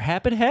 We're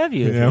happy to have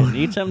you. If Yeah. you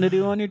need something to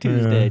do on your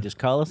Tuesday, Yeah. just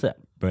call us up.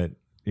 But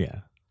yeah.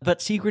 But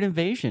Secret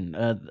Invasion,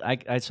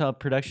 I saw a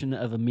production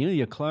of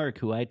Emilia Clarke,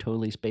 who I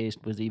totally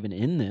spaced was even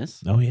in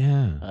this. Oh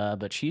yeah.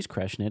 But she's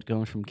crushing it,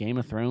 going from Game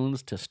of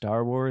Thrones to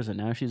Star Wars, and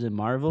now she's in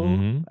Marvel.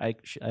 Mhm.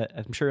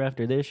 I'm sure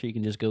after this, she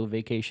can just go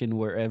vacation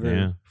wherever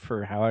Yeah.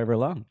 for however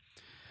long.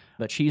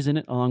 But she's in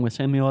it, along with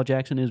Samuel L.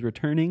 Jackson is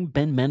returning,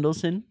 Ben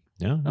Mendelsohn,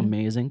 Yeah.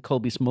 amazing,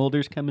 Colby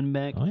Smulders coming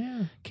back, Oh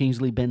yeah.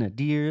 Kingsley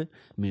Ben-Adir,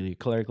 Emilia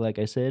Clarke, like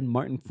I said,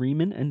 Martin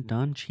Freeman, and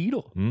Don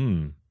Cheadle.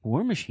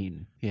 War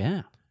Machine,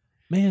 yeah.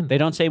 Man, They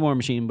don't say War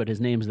Machine, but his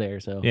name's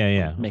there, so Yeah,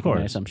 I'm of making my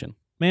course. assumption.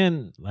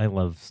 man, I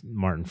love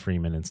Martin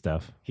Freeman and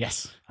stuff.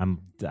 Yes. I'm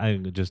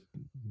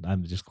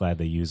just glad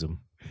they use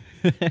him.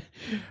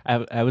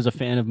 I was a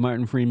fan of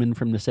Martin Freeman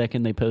from the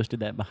second they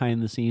posted that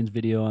behind the scenes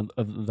video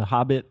of The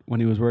Hobbit when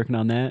he was working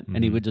on that,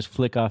 and he would just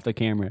flick off the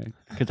camera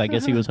because I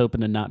guess he was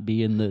hoping to not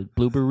be in the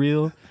blooper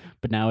reel,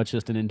 but now it's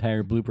just an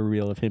entire blooper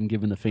reel of him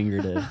giving the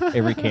finger to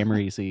every camera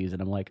he sees,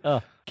 and I'm like,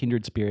 oh,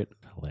 kindred spirit.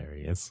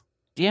 Hilarious.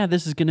 Yeah,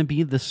 this is going to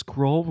be the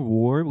Skrull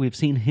War. We've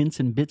seen hints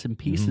and bits and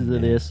pieces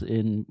of this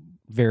in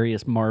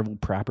various Marvel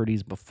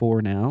properties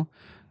before now.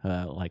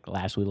 Like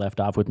last we left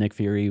off with Nick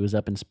Fury, he was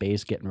up in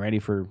space getting ready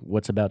for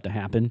what's about to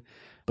happen.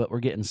 But we're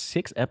getting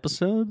 6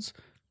 episodes.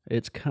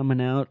 It's coming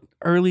out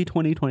early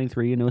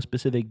 2023, no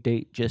specific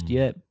date just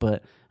yet,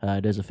 but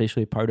it is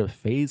officially part of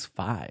Phase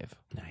 5.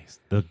 Nice.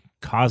 The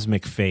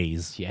cosmic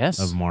phase Yes.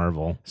 of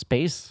Marvel.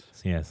 Space.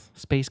 Yes.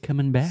 Space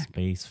coming back.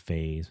 Space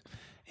phase.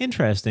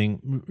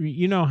 Interesting.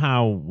 You know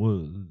how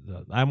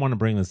I want to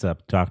bring this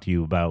up, talk to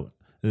you about.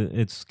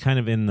 It's kind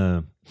of in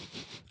the.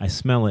 I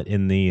smell it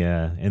in the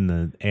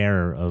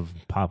air of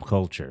pop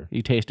culture.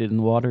 You tasted in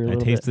the water a I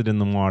little taste it in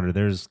the water.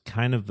 There's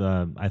kind of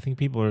I think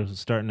people are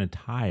starting to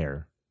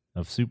tire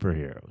of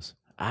superheroes.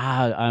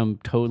 I'm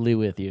totally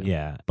with you.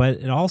 Yeah, but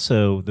it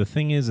also the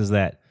thing is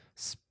that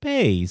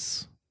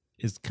space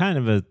is kind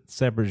of a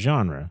separate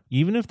genre.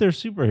 Even if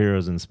there's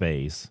superheroes in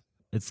space,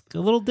 it's a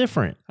little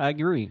different. I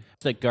agree.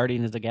 It's like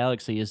Guardians of the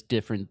Galaxy is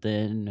different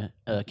than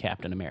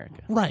Captain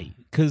America. Right,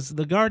 because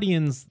the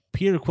Guardians,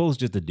 Peter Quill's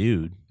just a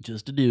dude.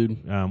 Just a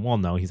dude. Well,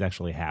 no, he's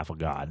actually half a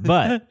god,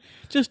 but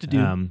Just a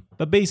dude.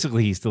 but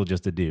basically he's still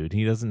just a dude.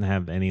 He doesn't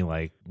have any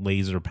like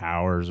laser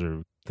powers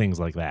or things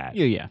like that.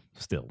 Yeah.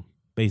 Still,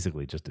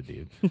 basically just a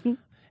dude.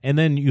 And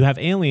then you have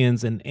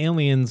aliens, and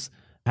aliens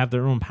have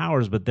their own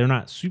powers, but they're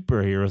not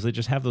superheroes. They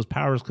just have those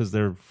powers because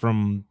they're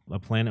from a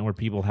planet where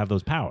people have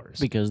those powers.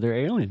 Because they're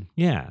alien.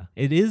 Yeah,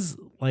 it is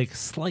like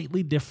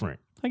slightly different.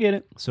 I get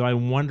it. So I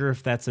wonder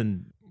if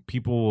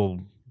people will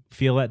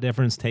feel that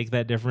difference, take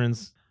that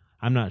difference.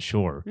 I'm not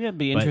sure. Yeah, it'd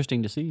be But-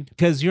 interesting to see.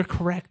 Because you're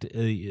correct.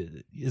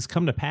 It's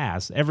come to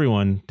pass.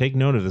 Everyone, take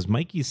note of this.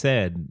 Mikey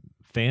said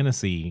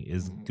fantasy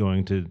is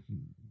going to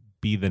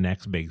be the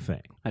next big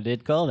thing. I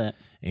did call that.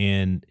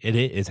 And it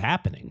is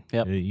happening.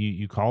 Yep.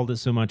 You called it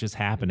so much, it's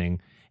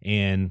happening.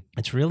 And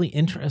it's really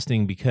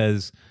interesting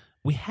because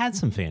we had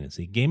some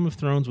fantasy. Game of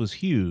Thrones was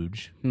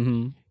huge.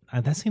 Mm-hmm.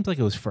 That seems like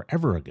it was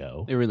forever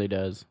ago. It really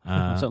does.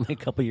 It's only a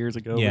couple years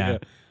ago. Yeah.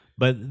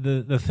 But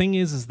the thing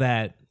is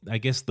that I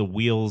guess the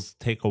wheels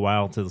take a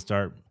while to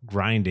start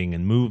grinding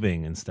and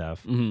moving and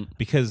stuff.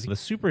 Because the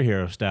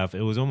superhero stuff,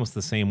 it was almost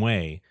the same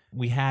way.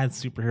 We had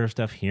superhero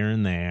stuff here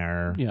and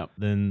there. Yeah.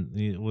 Then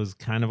it was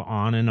kind of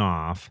on and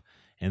off.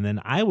 And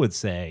then I would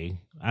say,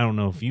 I don't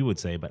know if you would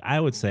say, but I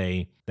would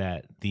say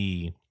that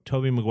the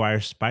Tobey Maguire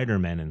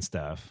Spider-Man and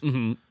stuff,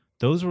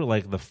 those were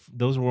like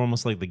those were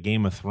almost like the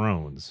Game of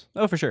Thrones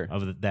Oh, for sure.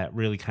 that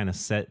really kind of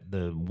set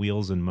the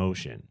wheels in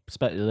motion.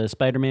 The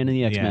Spider-Man and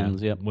the X-Men.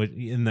 Yeah, Yep.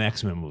 in the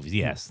X-Men movies,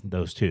 yes,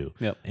 those two.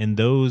 Yep. And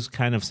those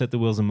kind of set the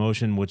wheels in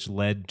motion, which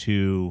led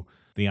to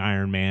the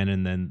Iron Man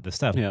and then the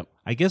stuff. Yep.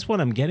 I guess what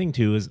I'm getting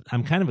to is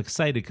I'm kind of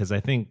excited because I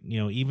think,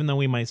 even though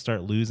we might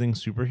start losing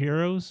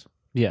superheroes,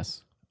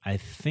 Yes. I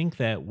think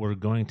that we're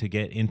going to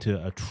get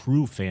into a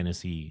true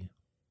fantasy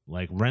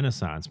like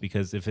renaissance,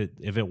 because if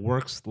it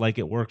works like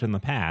it worked in the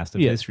past,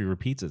 if Yeah. history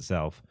repeats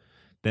itself,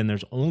 then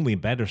there's only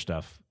better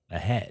stuff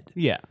ahead.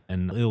 Yeah.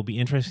 And it'll be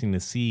interesting to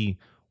see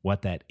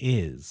what that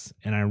is.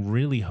 And I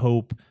really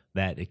hope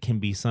that it can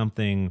be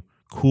something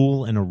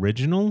cool and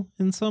original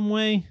in some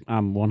way.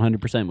 I'm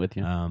 100% with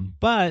you.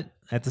 But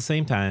at the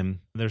same time,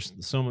 there's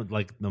so much,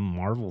 like the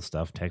Marvel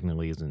stuff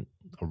technically isn't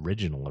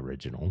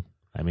original.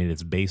 I mean,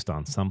 it's based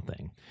on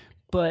something.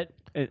 But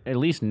At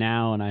least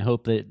now, and I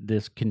hope that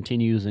this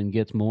continues and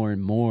gets more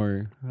and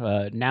more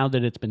now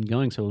that it's been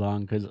going so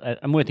long, because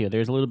I'm with you.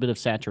 There's a little bit of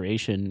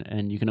saturation,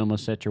 and you can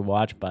almost set your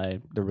watch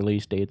by the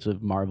release dates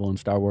of Marvel and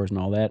Star Wars and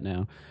all that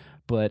now.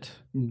 But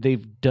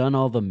they've done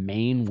all the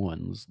main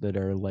ones that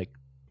are like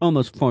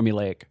almost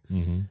formulaic.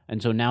 Mm-hmm.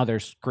 And so now they're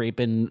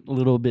scraping a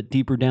little bit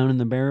deeper down in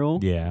the barrel.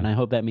 Yeah. And I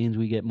hope that means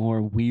we get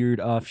more weird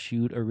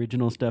offshoot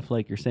original stuff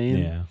like you're saying.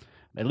 Yeah.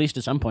 At least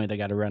at some point they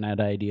got to run out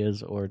of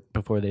ideas or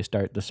before they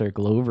start the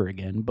circle over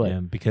again. But yeah,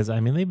 because I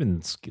mean they've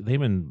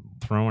been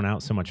throwing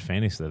out so much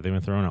fantasy stuff. They've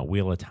been throwing out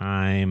Wheel of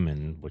Time,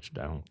 and which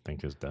I don't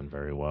think has done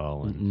very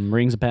well. And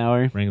Rings of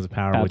Power. Rings of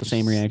Power, About which the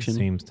same reaction.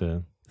 seems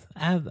to.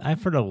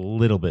 I've heard a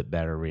little bit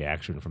better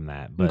reaction from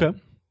that, but Okay.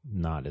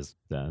 not as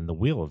the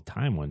Wheel of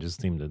Time one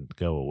just seemed to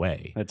go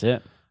away. That's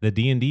it. The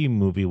D&D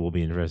movie will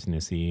be interesting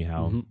to see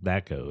how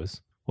that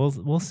goes.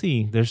 We'll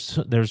see.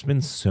 There's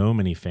been so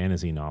many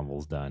fantasy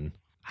novels done.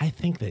 I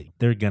think that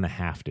they're gonna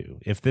have to.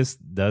 If this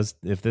does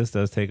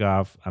take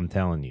off, I'm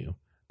telling you,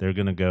 they're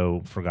gonna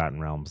go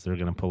Forgotten Realms. They're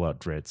gonna pull out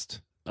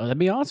Drizzt. Oh, that'd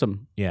be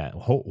awesome. Yeah,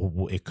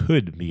 it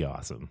could be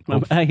awesome.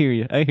 I hear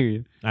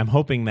you. I'm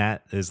hoping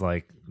that is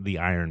like the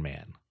Iron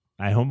Man.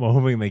 I'm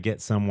hoping they get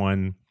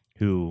someone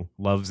who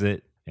loves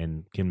it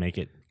and can make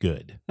it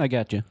good. I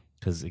got you.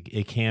 Because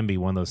it can be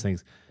one of those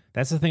things.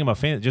 That's the thing about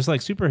fantasy, just like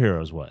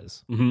superheroes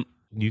was. Mm-hmm.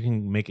 You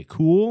can make it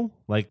cool,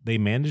 like they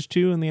managed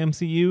to in the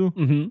MCU,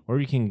 Mm-hmm. or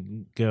you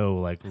can go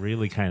like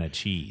really kind of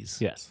cheese.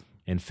 Yes.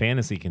 And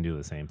fantasy can do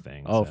the same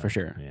thing. Oh, so, for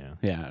sure. Yeah.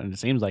 Yeah, and it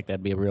seems like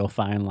that'd be a real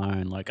fine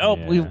line. Like,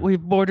 Yeah.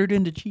 we've bordered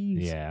into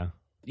cheese. Yeah.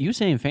 You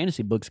saying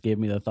fantasy books gave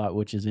me the thought,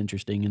 which is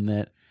interesting in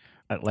that,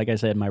 like I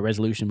said, my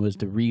resolution was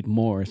to read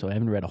more, so I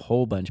haven't read a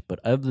whole bunch. But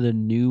of the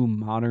new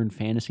modern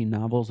fantasy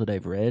novels that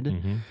I've read,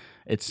 Mm-hmm.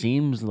 it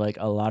seems like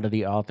a lot of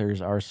the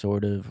authors are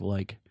sort of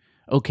like,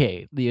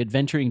 okay, the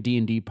adventuring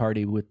D&D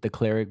party with the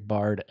cleric,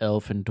 bard,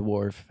 elf, and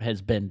dwarf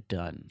has been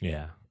done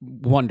Yeah.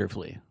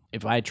 wonderfully.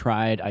 If I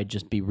tried, I'd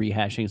just be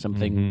rehashing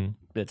something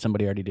that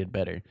somebody already did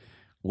better.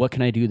 What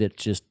can I do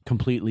that's just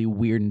completely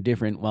weird and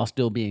different while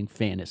still being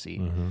fantasy?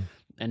 Mm-hmm.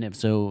 And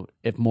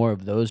if more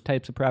of those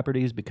types of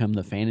properties become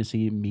the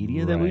fantasy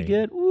media that we Right.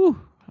 get,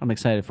 I'm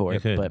excited for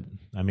it. Could. But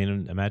I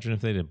mean, imagine if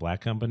they did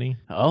Black Company.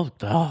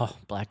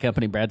 Black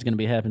Company, Brad's going to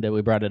be happy that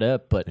we brought it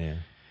up. But Yeah.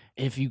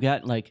 if you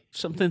got like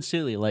something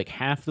silly, like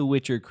half the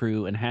Witcher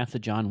crew and half the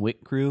John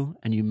Wick crew,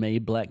 and you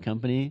made Black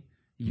Company,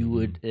 you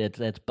would.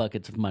 That's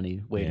buckets of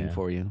money waiting Yeah.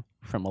 for you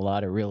from a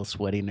lot of real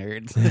sweaty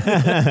nerds.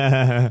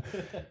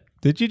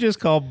 Did you just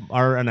call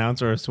our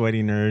announcer a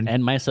sweaty nerd?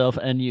 And myself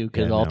and you,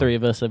 because Yeah, all no. three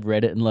of us have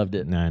read it and loved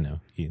it. No, I know.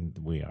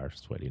 We are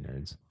sweaty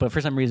nerds. But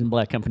for some reason,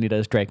 Black Company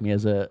does strike me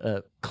as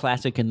a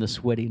classic in the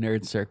sweaty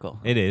nerd circle.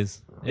 It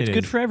is. It's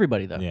good for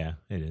everybody, though. Yeah,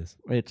 it is.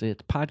 It's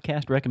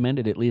podcast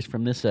recommended, at least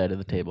from this side of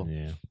the table.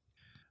 Yeah.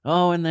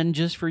 Oh, and then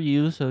just for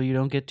you, so you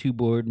don't get too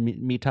bored,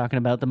 me talking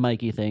about the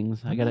Mikey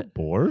things. I gotta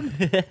Bored?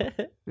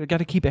 we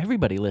gotta keep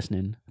everybody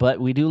listening, but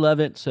we do love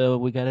it, so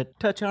we gotta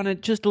touch on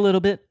it just a little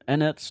bit.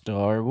 And that's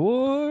Star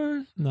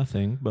Wars.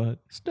 Nothing, but.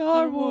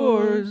 Star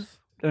Wars.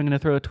 I'm gonna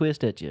throw a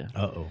twist at you.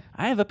 Uh-oh.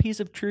 I have a piece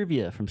of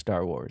trivia from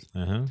Star Wars,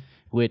 Uh-huh.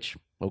 which,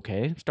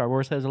 okay, Star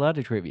Wars has a lot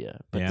of trivia,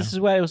 but Yeah. this is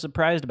why I was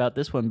surprised about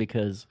this one,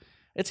 because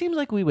it seems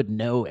like we would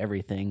know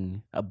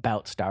everything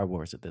about Star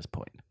Wars at this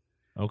point.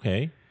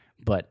 Okay.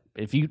 But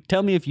if you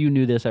tell me if you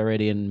knew this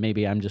already, and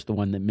maybe I'm just the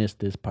one that missed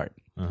this part.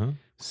 Uh-huh.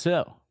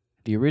 So,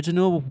 the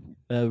original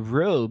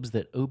robes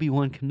that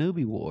Obi-Wan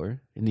Kenobi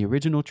wore in the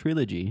original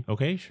trilogy,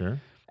 Okay,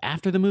 sure.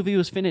 after the movie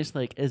was finished,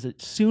 like as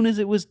soon as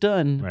it was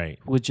done, Right.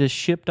 was just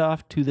shipped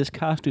off to this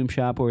costume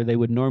shop where they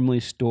would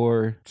normally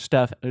store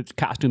stuff,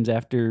 costumes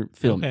after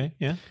film Okay,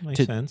 yeah, makes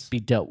to sense.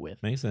 be dealt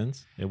with. Makes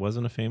sense. It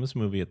wasn't a famous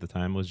movie at the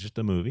time. It was just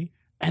a movie.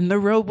 And the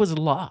robe was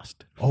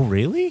lost. Oh,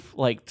 really?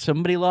 Like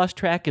somebody lost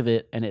track of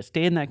it, and it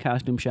stayed in that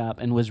costume shop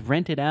and was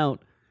rented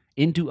out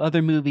into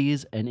other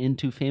movies and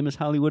into famous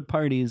Hollywood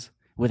parties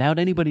without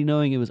anybody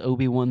knowing it was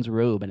Obi-Wan's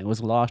robe, and it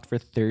was lost for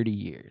 30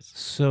 years.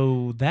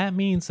 So that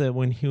means that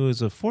when he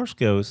was a Force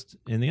ghost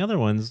in the other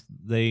ones,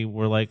 they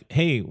were like,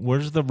 hey,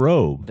 where's the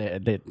robe?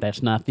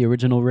 That's not the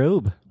original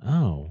robe.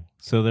 Oh.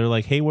 So they're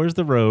like, hey, where's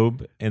the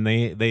robe? And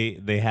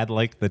they had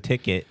like the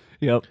ticket.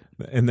 Yep.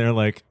 And they're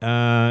like,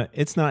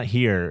 it's not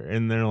here.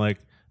 And they're like,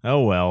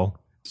 oh, well.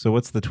 So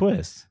what's the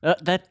twist?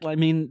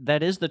 That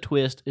is the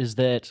twist, is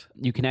that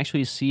you can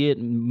actually see it.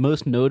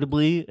 Most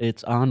notably,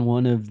 it's on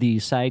one of the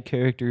side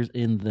characters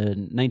in the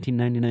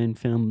 1999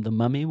 film The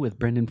Mummy with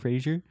Brendan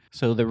Fraser.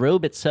 So the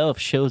robe itself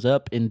shows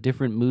up in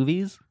different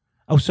movies.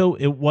 Oh, so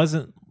it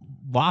wasn't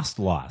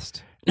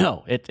lost.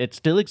 No, it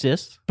still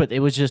exists, but it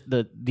was just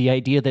the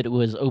idea that it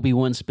was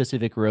Obi-Wan's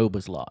specific robe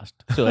was lost.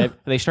 So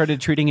they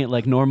started treating it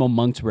like normal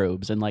monks'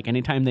 robes, and like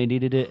anytime they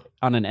needed it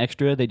on an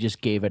extra, they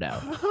just gave it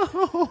out.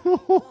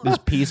 This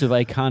piece of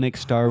iconic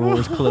Star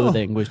Wars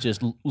clothing was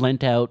just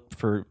lent out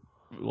for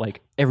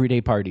like everyday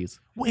parties.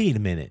 Wait a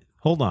minute.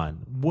 Hold on.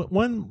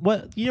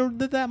 What year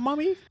did that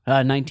Mummy?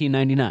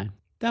 1999.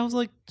 That was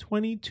like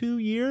 22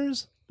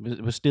 years?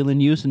 It was still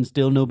in use, and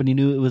still nobody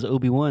knew it was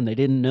Obi-Wan. They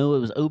didn't know it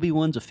was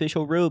Obi-Wan's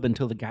official robe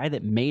until the guy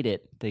that made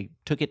it. They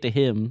took it to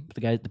him,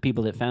 the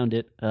people that found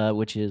it,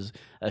 which is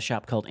a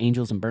shop called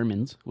Angels and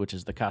Bermans, which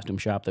is the costume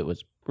shop that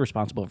was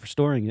responsible for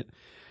storing it.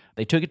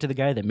 They took it to the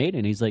guy that made it,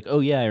 and he's like, oh,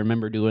 yeah, I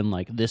remember doing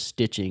like this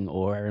stitching,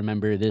 or I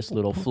remember this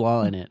little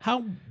flaw in it.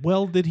 How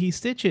well did he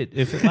stitch it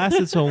if it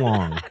lasted so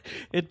long?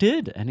 It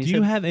did. And he Do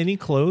you have any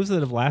clothes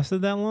that have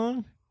lasted that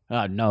long?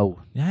 No.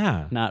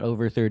 Yeah. Not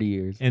over 30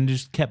 years. And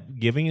just kept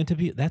giving it to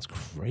people? That's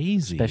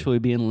crazy. Especially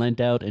being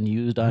lent out and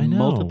used on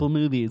multiple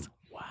movies.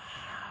 Wow.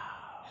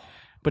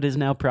 But is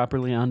now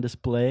properly on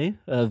display,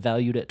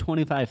 valued at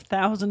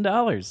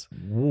 $25,000.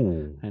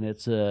 Ooh. And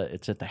it's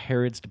at the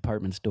Harrods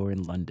department store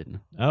in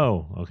London.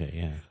 Oh, okay,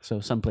 yeah. So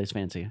someplace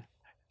fancy.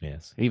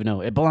 Yes. Even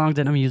though it belongs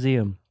in a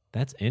museum.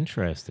 That's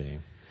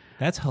interesting.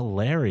 That's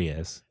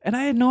hilarious. And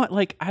I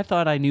I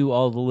thought I knew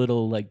all the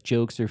little like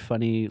jokes or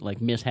funny like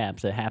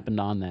mishaps that happened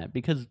on that,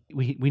 because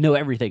we know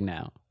everything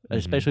now,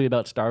 especially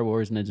about Star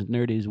Wars, and as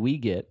nerdy as we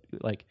get,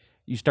 like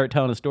you start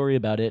telling a story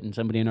about it and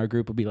somebody in our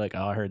group will be like,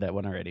 oh, I heard that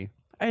one already.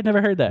 I had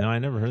never heard that. No, I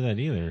never heard that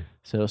either.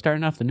 So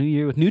starting off the new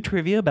year with new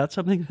trivia about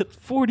something that's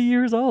 40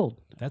 years old.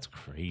 That's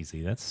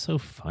crazy. That's so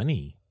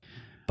funny.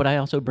 But I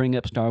also bring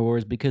up Star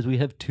Wars because we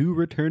have 2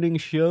 returning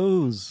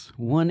shows.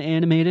 One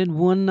animated,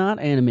 one not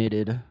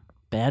animated.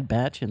 Bad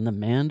Batch and The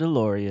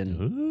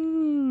Mandalorian.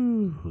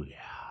 Ooh, yeah.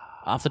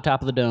 Off the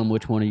top of the dome,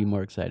 which one are you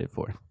more excited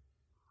for?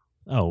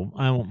 Oh,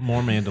 I want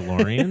more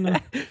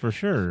Mandalorian, for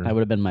sure. That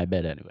would have been my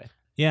bet anyway.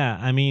 Yeah,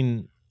 I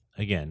mean,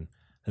 again,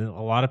 a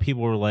lot of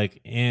people were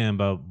like,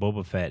 about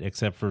Boba Fett,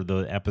 except for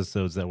the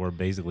episodes that were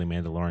basically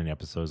Mandalorian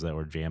episodes that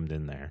were jammed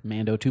in there.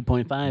 Mando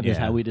 2.5 is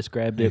how we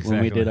described it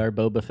when we did our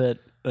Boba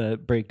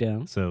Fett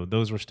breakdown. So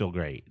those were still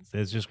great.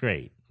 It's just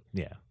great.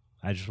 Yeah.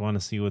 I just want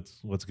to see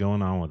what's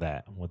going on with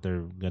that, what they're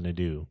going to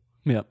do.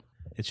 Yep.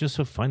 It's just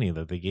so funny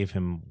that they gave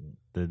him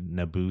the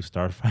Naboo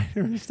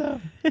starfighter and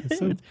stuff. It's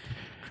so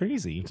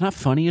crazy. It's not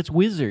funny, it's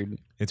Wizard.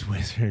 It's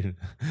Wizard.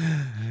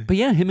 But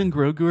yeah, him and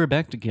Grogu are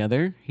back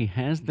together. He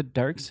has the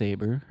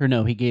Darksaber. Or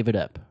no, he gave it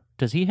up.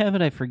 Does he have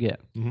it? I forget.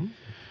 Mm-hmm.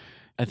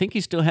 I think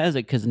he still has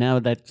it, because now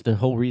that's the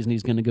whole reason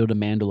he's going to go to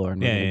Mandalore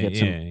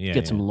and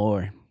get some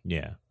lore.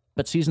 Yeah.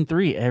 But season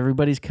 3,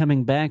 everybody's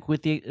coming back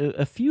with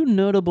a few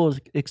notable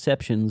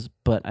exceptions,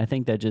 but I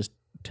think that just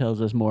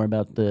tells us more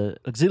about the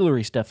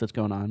auxiliary stuff that's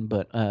going on.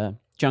 But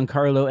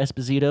Giancarlo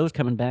Esposito is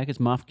coming back as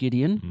Moff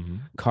Gideon. Mm-hmm.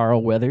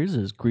 Carl Weathers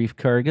as Greef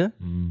Karga.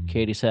 Mm-hmm.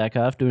 Katie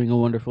Sackhoff doing a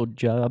wonderful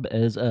job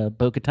as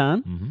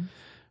Bo-Katan.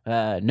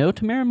 Mm-hmm. No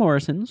Tamara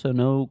Morrison, so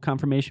no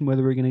confirmation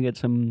whether we're going to get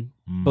some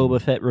Boba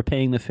Fett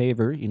repaying the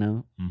favor,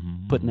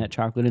 putting that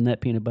chocolate in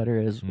that peanut butter,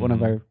 as one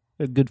of our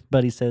good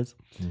buddies says.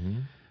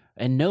 Mm-hmm.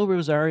 And no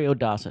Rosario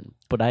Dawson,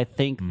 but I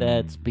think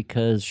that's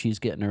because she's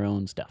getting her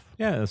own stuff.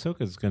 Yeah,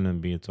 Ahsoka's going to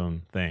be its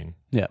own thing.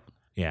 Yeah.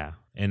 Yeah,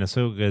 and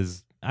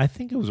Ahsoka's, I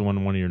think it was one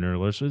of your nerd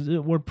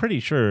alerts. We're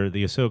pretty sure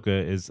the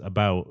Ahsoka is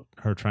about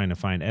her trying to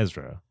find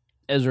Ezra.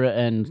 Ezra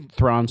and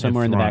Thrawn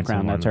somewhere in the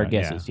background. That's our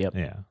guesses. Yeah,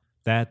 yep.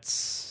 Yeah.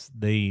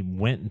 They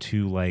went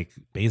to like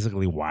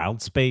basically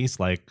wild space,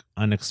 like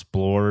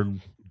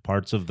unexplored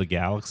parts of the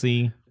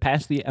galaxy.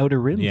 Past the outer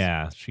rims.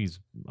 Yeah, she's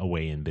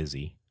away and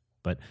busy.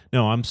 But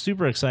no, I'm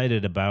super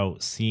excited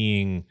about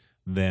seeing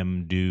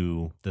them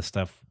do the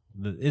stuff.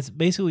 It's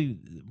basically,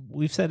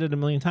 we've said it a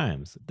million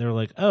times. They're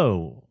like,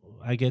 oh,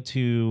 I get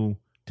to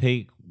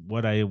take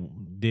what I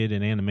did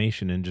in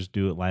animation and just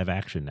do it live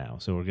action now.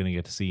 So we're going to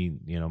get to see,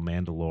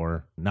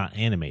 Mandalore not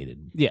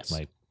animated. Yes.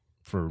 Like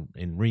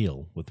in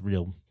real, with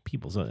real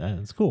people. So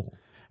it's cool.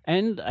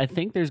 And I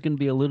think there's going to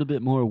be a little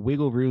bit more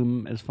wiggle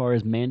room as far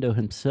as Mando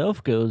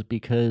himself goes,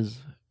 because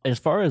as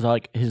far as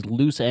like his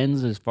loose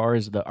ends, as far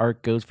as the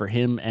arc goes for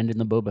him and in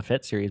the Boba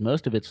Fett series,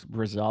 most of it's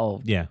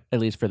resolved. Yeah. At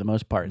least for the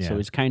most part. Yeah. So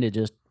he's kind of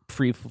just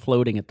free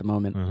floating at the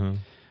moment. Mm-hmm.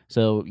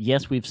 So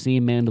yes, we've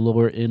seen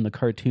Mandalore in the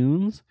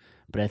cartoons,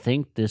 but I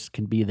think this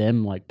can be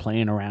them like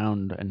playing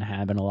around and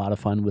having a lot of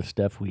fun with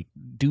stuff we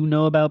do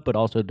know about, but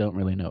also don't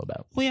really know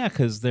about. Well, yeah,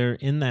 because they're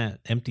in that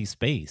empty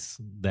space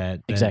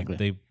that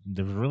exactly.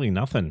 There's really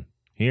nothing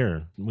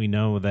here. We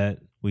know that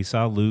we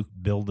saw Luke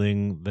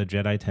building the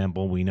Jedi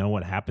Temple. We know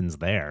what happens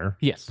there.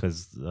 Yes.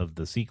 Because of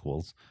the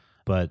sequels.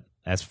 But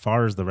as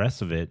far as the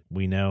rest of it,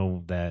 we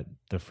know that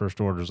the First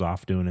Order's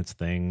off doing its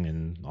thing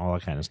and all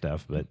that kind of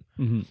stuff. But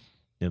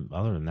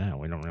other than that,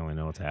 we don't really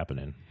know what's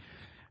happening.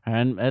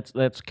 And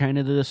that's kind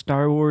of the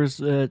Star Wars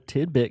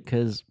tidbit,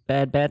 because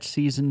Bad Batch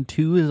Season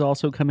 2 is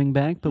also coming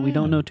back, but we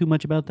don't know too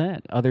much about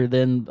that, other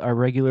than our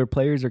regular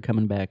players are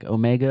coming back.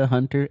 Omega,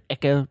 Hunter,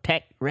 Echo,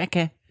 Tech,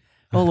 Wrecker.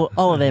 All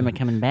of them are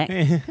coming back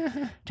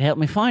to help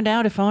me find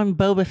out if I'm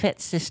Boba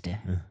Fett's sister.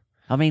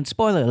 I mean,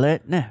 spoiler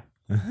alert, no.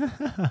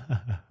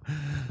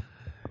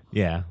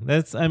 Yeah,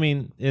 it's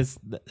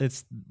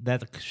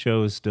that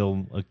show is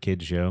still a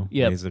kid show,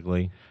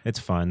 basically. It's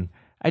fun.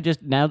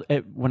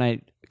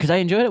 Because I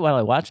enjoyed it while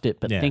I watched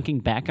it, but thinking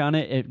back on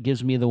it, it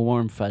gives me the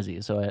warm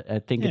fuzzy. So I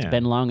think it's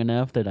been long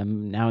enough that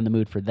I'm now in the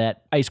mood for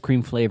that ice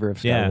cream flavor of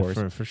Star Wars.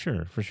 For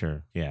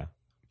sure. Yeah,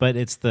 but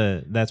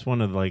that's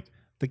one of like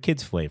the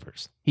kids'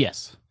 flavors,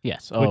 Yes.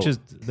 Oh. which is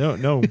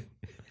no.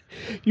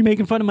 You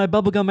making fun of my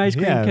bubblegum ice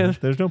cream, Yeah, Kev?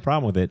 there's no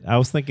problem with it. I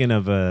was thinking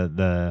of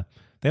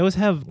they always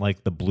have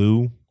like the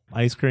blue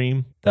ice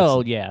cream.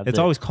 Oh, yeah. It's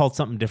always called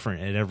something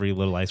different at every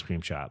little ice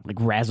cream shop. like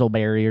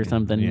Razzleberry or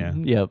something. Yeah.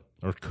 Yep.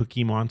 Or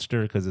Cookie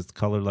Monster because it's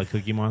colored like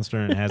Cookie Monster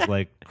and it has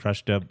like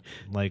crushed up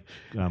like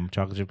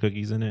chocolate chip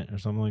cookies in it or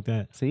something like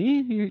that.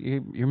 See,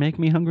 you're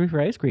making me hungry for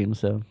ice cream,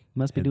 so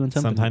must be doing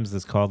something. Sometimes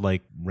it's called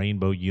like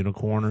Rainbow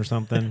Unicorn or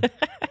something.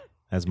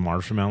 Has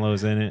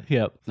marshmallows in it.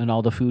 Yep, and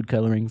all the food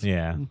colorings.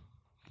 Yeah.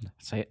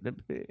 Say,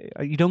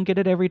 you don't get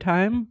it every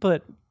time,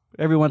 but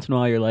every once in a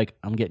while you're like,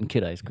 I'm getting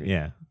kid ice cream.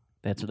 Yeah.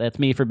 That's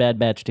me for Bad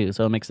Batch too,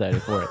 so I'm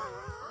excited for it.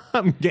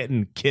 I'm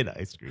getting kid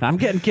ice cream. I'm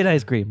getting kid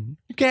ice cream.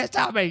 You can't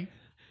stop me.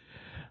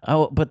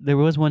 Oh, but there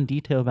was one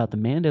detail about the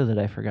Mando that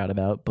I forgot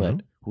about.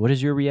 But what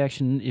is your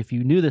reaction if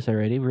you knew this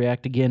already?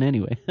 React again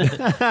anyway.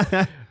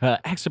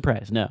 Act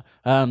surprised. No.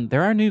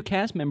 There are new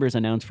cast members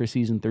announced for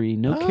season 3.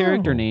 No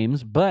character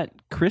names, but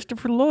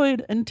Christopher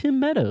Lloyd and Tim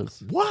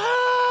Meadows What?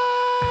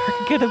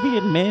 are gonna be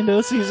in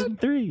Mando season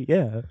 3.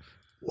 Yeah.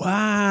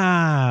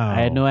 Wow. I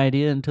had no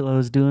idea until I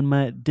was doing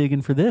my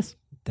digging for this.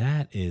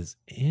 That is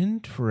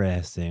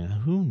interesting.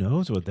 Who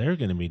knows what they're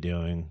going to be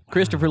doing?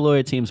 Christopher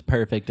Lloyd seems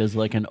perfect as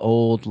like an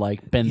old,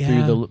 like been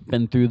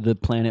through the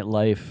planet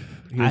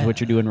life. Here's what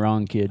you're doing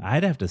wrong, kid.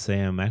 I'd have to say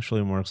I'm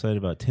actually more excited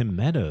about Tim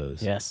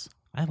Meadows. Yes.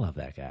 I love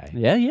that guy.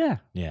 Yeah.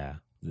 Yeah.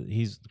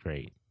 He's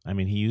great. I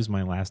mean, he used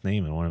my last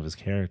name in one of his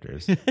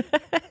characters.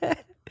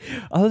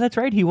 Oh, that's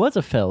right. He was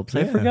a Phelps.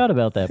 I forgot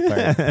about that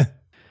part.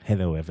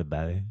 Hello,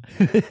 everybody.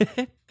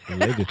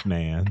 Ladies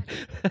man.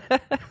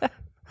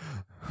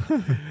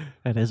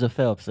 That is a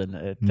Phelps,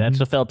 and that's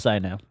a Phelps I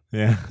know.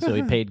 Yeah. So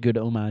he paid good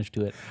homage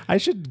to it. I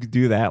should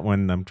do that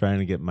when I'm trying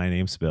to get my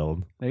name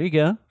spelled. There you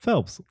go.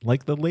 Phelps,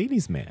 like the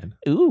ladies man.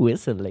 Ooh,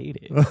 it's a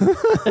lady.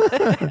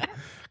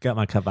 Got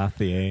my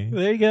Cavatier.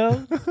 There you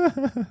go.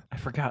 I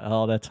forgot.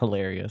 Oh, that's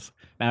hilarious.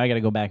 Now I got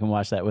to go back and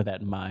watch that with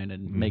that in mind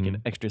and make it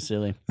extra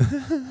silly.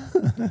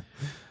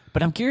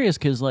 But I'm curious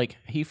because, like,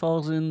 he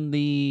falls in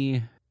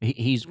the...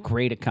 He's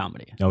great at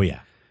comedy. Oh, yeah.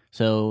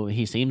 So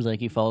he seems like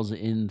he falls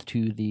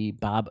into the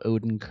Bob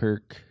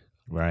Odenkirk,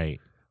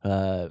 Right.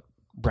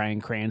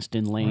 Bryan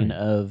Cranston lane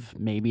of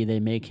maybe they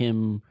make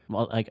him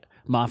like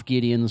Moff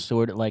Gideon,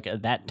 sort of like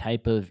that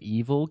type of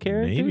evil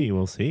character. Maybe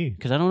we'll see.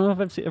 Because I don't know if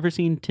I've ever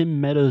seen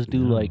Tim Meadows do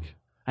like,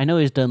 I know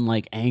he's done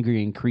like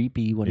angry and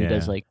creepy when he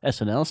does like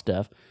SNL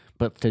stuff,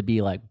 but to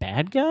be like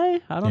bad guy,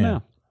 I don't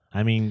know.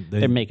 I mean,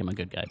 They're making him a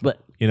good guy, but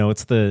you know,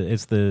 it's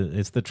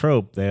the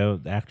trope. The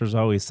actors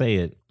always say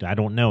it. I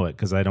don't know it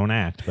because I don't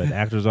act, but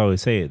actors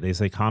always say it. They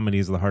say comedy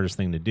is the hardest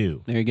thing to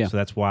do. There you go. So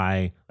that's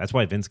why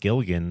Vince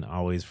Gilligan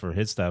always for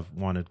his stuff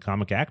wanted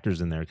comic actors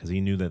in there because he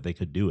knew that they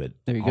could do it.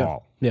 there you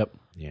go. Yep.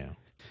 Yeah.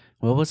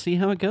 Well, we'll see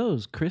how it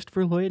goes.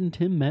 Christopher Lloyd and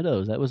Tim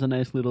Meadows. That was a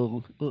nice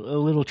little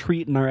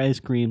treat in our ice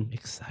cream.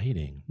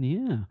 Exciting.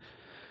 Yeah.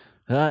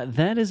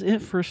 That is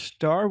it for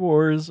Star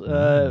Wars.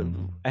 I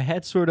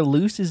had sort of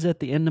looses at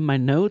the end of my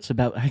notes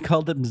about, I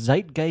called them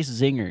Zeitgeist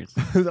Zingers.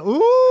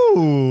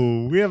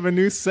 Ooh, we have a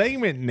new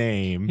segment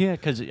name. Yeah,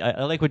 because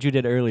I like what you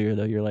did earlier,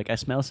 though. You're like, I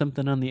smell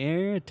something on the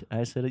air.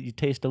 I said, you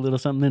taste a little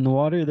something in the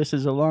water. This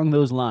is along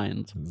those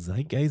lines.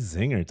 Zeitgeist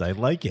Zingers. I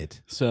like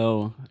it.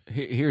 So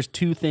here's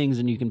two things,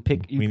 and you can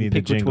pick. We need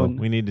pick a jingle. which one.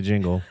 We need a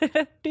jingle.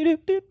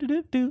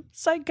 Do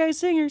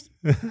Zeitgeist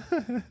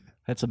Zingers.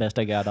 That's the best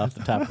I got off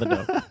the top of the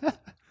dome.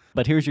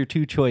 But here's your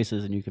two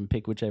choices, and you can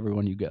pick whichever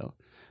one you go.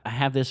 I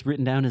have this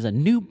written down as a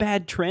new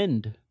bad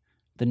trend.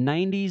 The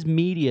 90s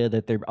media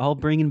that they're all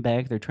bringing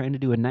back. They're trying to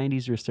do a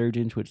 90s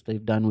resurgence, which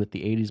they've done with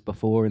the 80s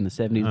before and the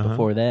 70s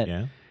before that.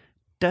 Yeah.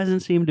 Doesn't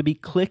seem to be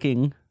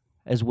clicking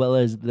as well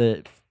as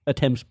the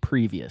attempts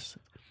previous.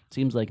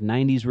 Seems like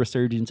 90s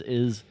resurgence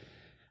is,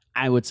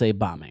 I would say,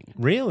 bombing.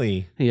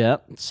 Really? Yeah.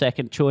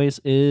 Second choice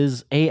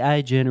is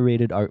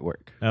AI-generated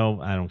artwork. Oh,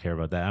 I don't care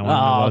about that. I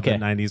want to know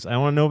about the 90s. I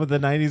want to know about the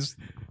 90s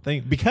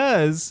thing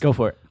because Go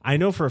for it. I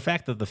know for a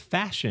fact that the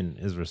fashion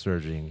is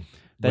resurging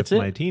That's with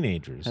it. my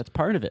teenagers. That's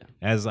part of it.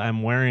 As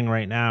I'm wearing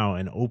right now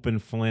an open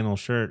flannel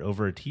shirt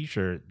over a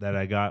T-shirt that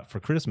I got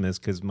for Christmas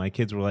because my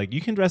kids were like, you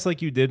can dress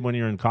like you did when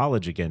you're in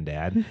college again,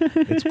 Dad.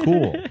 It's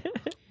cool.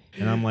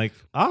 And I'm like,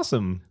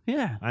 awesome.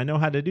 Yeah. I know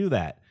how to do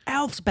that.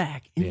 Alf's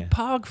back in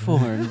pog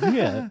form.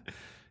 Yeah.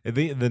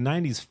 The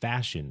 90s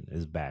fashion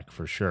is back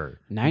for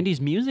sure.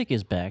 90s music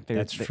is back.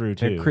 That's true,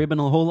 too. They're cribbing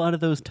a whole lot of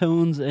those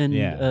tones and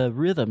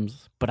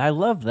rhythms. But I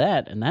love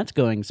that, and that's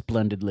going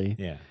splendidly.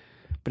 Yeah.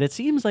 But it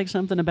seems like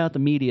something about the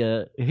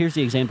media. Here's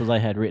the examples I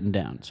had written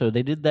down. So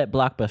they did that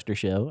Blockbuster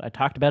show. I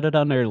talked about it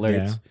on Nerd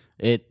Alerts.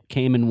 Yeah. It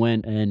came and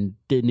went and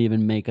didn't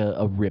even make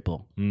a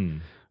ripple.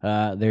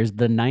 There's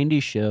the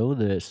 90s show,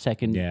 the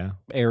second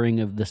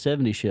airing of the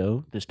 70s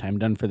show, this time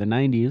done for the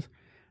 90s.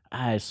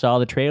 I saw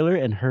the trailer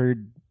and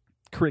heard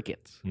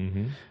crickets.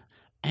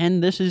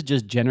 And this is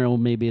just general.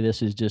 Maybe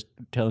this is just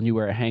telling you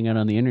where I hang out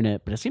on the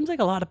internet, but it seems like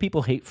a lot of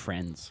people hate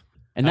Friends.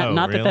 And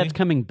not really? that that's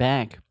coming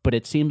back, but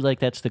it seems like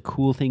that's the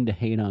cool thing to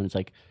hate on. It's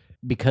like,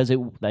 because it,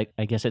 like,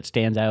 I guess it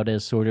stands out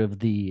as sort of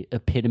the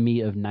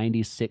epitome of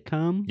 90s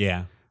sitcom,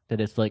 Yeah.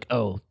 that it's like,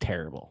 oh,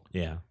 terrible.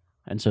 Yeah.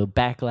 And so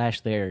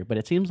backlash there. But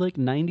it seems like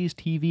 90s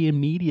TV and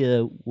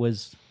media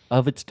was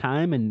of its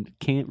time and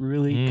can't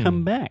really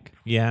come back.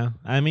 Yeah.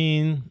 I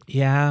mean,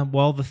 yeah.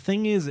 Well, the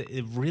thing is,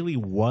 it really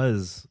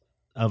was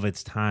of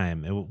its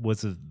time. It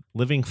was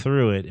living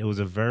through it. It was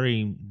a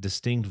very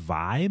distinct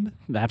vibe.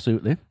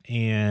 Absolutely.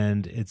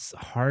 And it's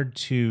hard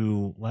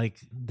to, like,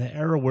 the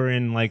era we're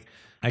in, like,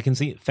 I can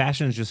see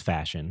fashion is just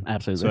fashion.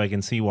 Absolutely. So I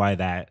can see why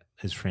that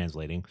is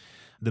translating.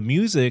 The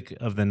music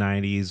of the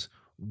 90s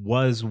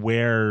was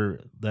where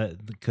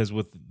because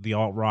with the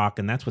alt rock,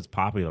 and that's what's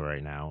popular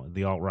right now,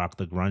 the alt rock,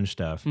 the grunge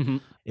stuff.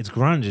 It's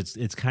grunge.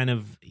 It's kind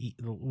of a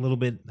little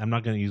bit. I'm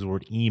not going to use the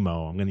word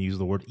emo. I'm going to use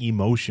the word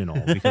emotional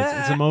because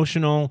it's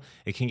emotional.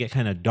 It can get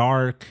kind of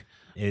dark.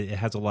 It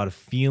has a lot of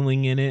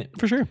feeling in it,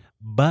 For sure.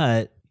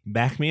 But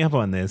back me up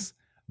on this.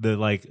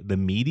 The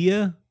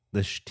media, the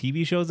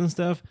TV shows and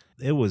stuff.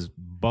 It was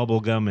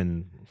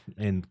bubblegum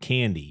and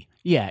candy.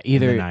 Yeah, In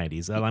either. the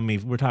 90s. I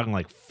mean, we're talking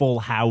like Full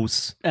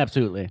House.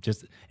 Absolutely.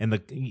 Just and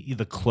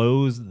the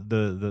clothes,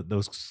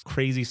 those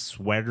crazy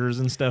sweaters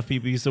and stuff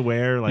people used to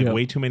wear, like Yep.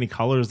 way too many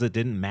colors that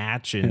didn't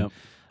match and Yep.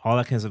 all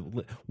that kind of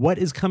stuff. What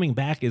is coming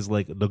back is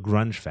like the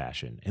grunge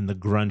fashion and the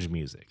grunge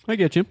music. I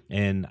get you.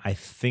 And I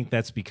think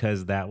that's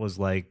because that was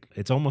like,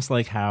 it's almost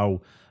like how,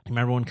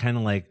 remember when kind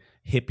of like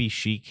hippie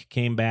chic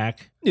came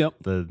back? Yep.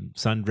 The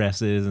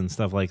sundresses and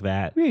stuff like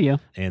that. Yeah.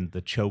 And the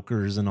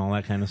chokers and all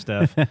that kind of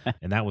stuff.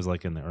 And that was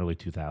like in the early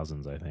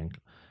 2000s, I think.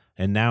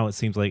 And now it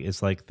seems like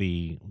it's like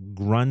the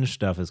grunge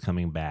stuff is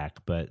coming back,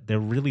 but there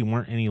really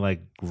weren't any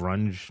like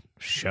grunge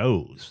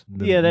shows.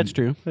 Yeah, that's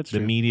true. That's The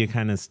true. media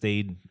kind of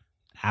stayed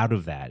out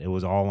of that. It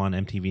was all on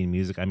MTV and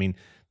music. I mean,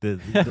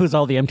 That was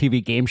all the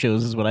MTV game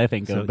shows is what I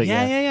think so, of. But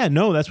yeah.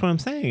 No, that's what I'm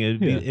saying.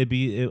 Yeah.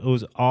 It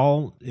was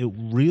all. It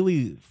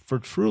really,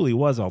 truly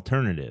was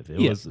alternative.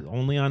 It Yeah. was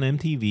only on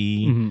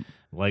MTV.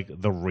 Like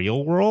The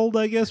Real World,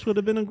 I guess, would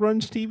have been a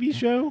grunge TV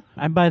show.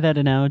 I buy that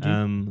analogy.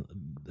 And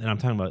I'm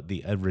talking about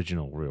the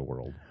original Real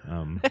World,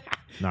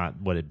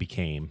 not what it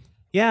became.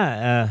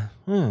 Yeah,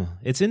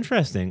 it's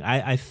interesting.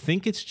 I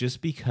think it's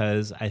just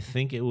because I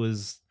think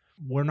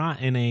we're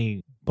not in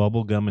a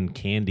bubblegum and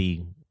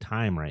candy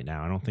time right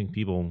now. I don't think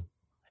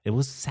it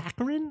was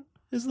saccharine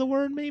is the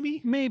word,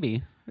 maybe?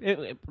 Maybe.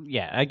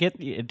 Yeah, I get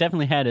it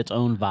definitely had its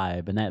own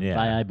vibe, and that Yeah.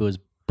 vibe was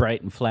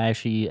bright and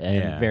flashy and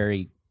Yeah.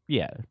 very,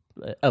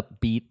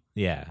 upbeat.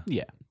 Yeah.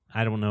 Yeah.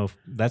 I don't know if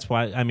that's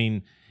why. I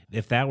mean,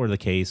 if that were the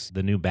case,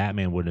 the new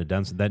Batman wouldn't have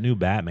done so. That new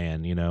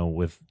Batman,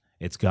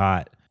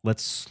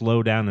 let's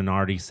slow down an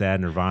already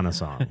sad Nirvana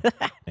song.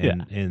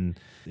 And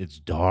it's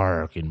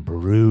dark and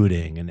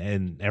brooding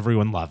and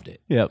everyone loved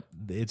it. Yep.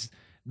 It's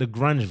the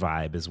grunge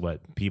vibe is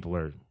what people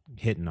are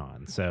hitting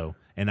on. So,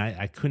 and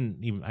I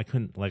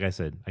couldn't, like I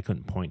said, I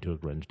couldn't point to a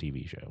grunge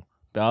TV show.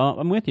 Oh,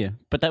 I'm with you.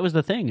 But that was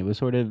the thing. It was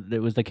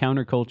the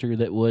counterculture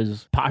that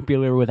was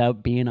popular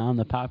without being on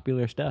the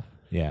popular stuff.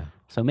 Yeah.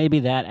 So maybe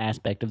that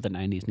aspect of the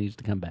 90s needs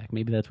to come back.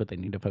 Maybe that's what they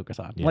need to focus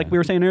on. Yeah. Like we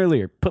were saying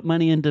earlier, put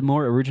money into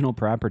more original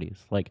properties.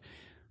 Like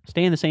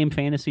stay in the same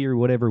fantasy or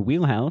whatever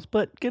wheelhouse,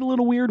 but get a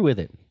little weird with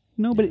it.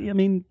 Nobody, I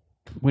mean,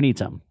 we need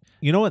something.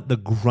 You know what? The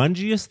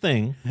grungiest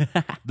thing,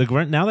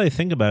 now that I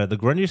think about it, the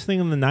grungiest thing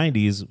in the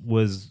 90s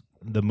was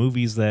the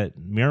movies that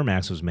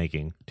Miramax was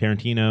making.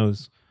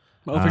 Tarantino's.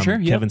 Oh, for sure.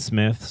 Kevin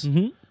Smith's.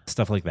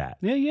 Stuff like that.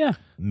 Yeah.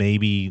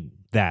 Maybe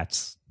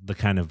that's the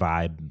kind of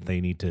vibe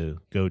they need to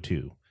go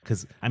to.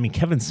 Because, I mean,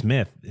 Kevin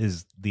Smith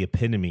is the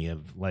epitome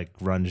of, like,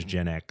 grunge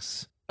Gen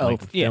X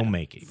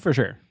filmmaking. For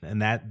sure.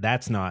 And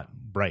that's not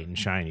bright and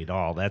shiny at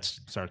all.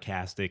 That's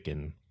sarcastic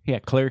and... Yeah,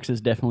 Clerks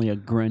is definitely a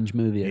grunge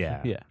movie.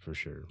 Yeah, Yeah. for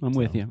sure. I'm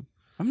with you.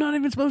 I'm not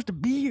even supposed to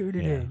be here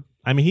today. Yeah.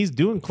 I mean, he's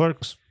doing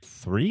Clerks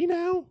 3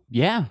 now?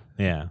 Yeah.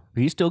 Yeah.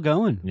 He's still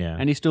going. Yeah.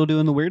 And he's still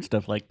doing the weird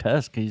stuff like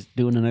Tusk. He's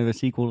doing another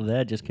sequel to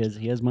that just because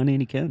he has money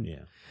and he can.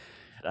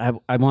 Yeah.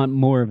 I want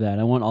more of that.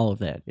 I want all of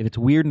that. If it's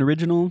weird and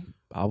original,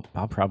 I'll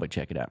probably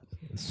check it out.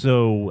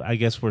 So I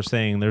guess we're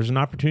saying there's an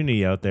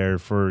opportunity out there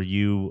for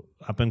you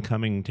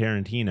up-and-coming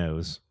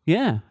Tarantinos.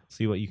 Yeah.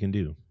 See what you can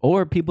do.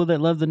 Or people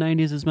that love the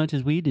 90s as much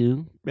as we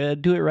do,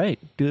 do it right.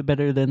 Do it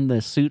better than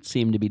the Suits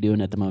seem to be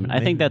doing at the moment. I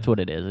think that's what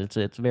it is.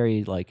 It's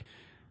very like,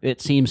 it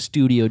seems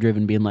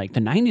studio-driven, being like, the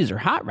 90s are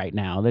hot right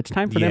now. It's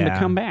time for them to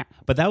come back.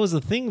 But that was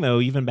the thing, though.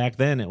 Even back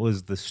then, it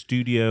was the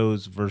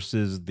studios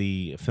versus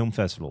the film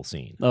festival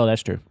scene. Oh,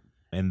 that's true.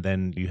 And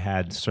then you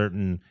had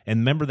certain...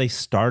 And remember, they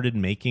started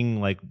making,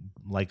 like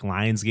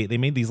Lionsgate. They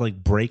made these,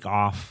 like,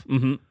 break-off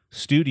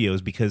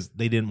studios because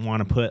they didn't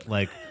want to put,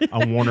 like,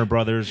 a Warner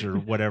Brothers or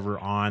whatever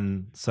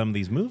on some of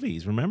these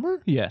movies.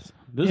 Remember? Yes.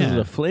 This is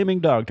a flaming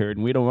dog turd,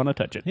 and we don't want to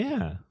touch it.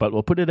 Yeah. But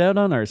we'll put it out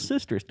on our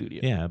sister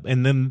studio. Yeah.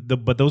 And then...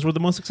 But those were the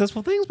most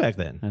successful things back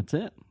then. That's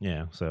it.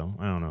 Yeah. So,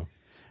 I don't know.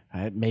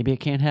 Maybe it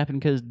can't happen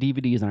because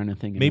DVDs aren't a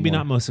thing anymore. Maybe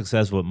not most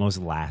successful, but most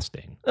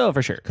lasting. Oh,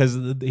 for sure. Because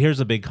here's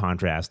a big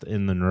contrast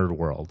in the nerd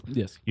world.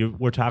 Yes.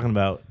 We're talking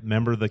about,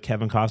 remember the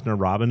Kevin Costner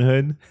Robin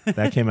Hood?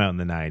 That came out in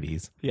the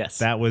 90s. Yes.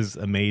 That was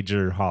a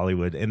major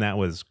Hollywood, and that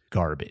was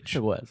garbage.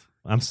 It was.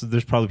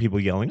 There's probably people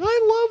yelling,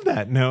 I love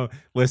that. No,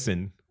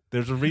 listen.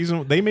 There's a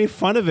reason they made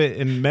fun of it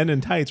in Men in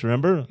Tights,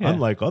 remember? Yeah.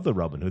 Unlike other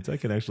Robin Hoods, I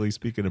can actually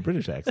speak in a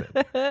British accent.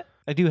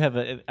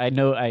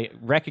 I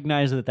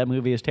recognize that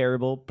movie is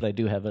terrible, but I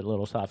do have a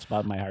little soft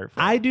spot in my heart for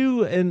it. I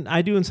do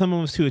in some of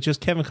them too. It's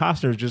just Kevin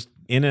Costner just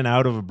in and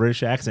out of a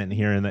British accent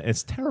here, and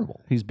it's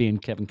terrible. He's being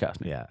Kevin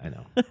Costner. Yeah, I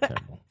know.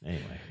 Terrible.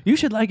 Anyway. You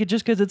should like it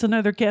just because it's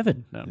another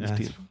Kevin. No,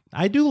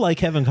 I do like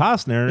Kevin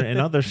Costner and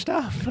other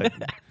stuff, but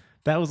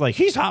that was like,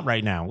 he's hot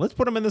right now. Let's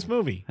put him in this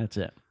movie. That's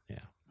it. Yeah.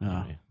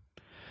 Anyway.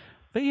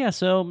 But yeah,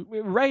 so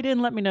write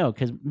in, let me know,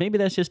 because maybe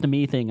that's just a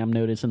me thing. I'm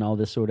noticing all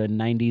this sort of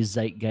 90s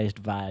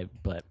zeitgeist vibe,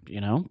 but,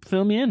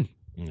 fill me in.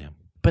 Yeah.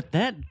 But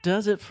that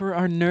does it for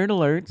our Nerd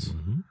Alerts.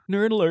 Mm-hmm.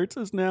 Nerd Alerts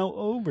is now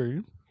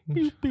over.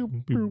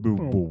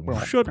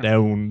 Shut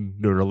down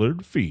Nerd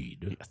Alert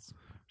feed. Yes.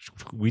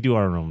 We do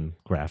our own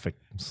graphic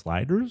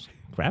sliders?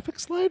 Graphic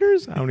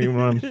sliders? I don't even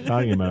know what I'm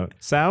talking about.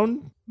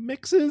 Sound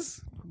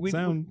mixes?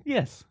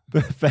 Yes.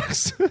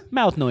 Effects.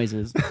 Mouth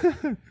noises.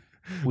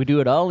 We do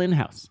it all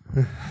in-house.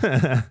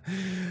 That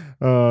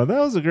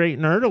was a great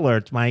Nerd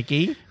Alert,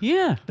 Mikey.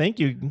 Yeah. Thank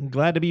you.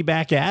 Glad to be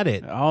back at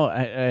it. Oh,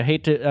 I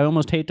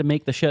almost hate to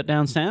make the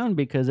shutdown sound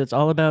because it's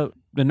all about,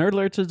 the Nerd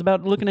Alerts is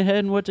about looking ahead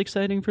and what's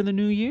exciting for the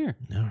new year.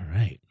 All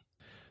right.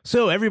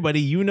 So everybody,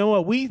 you know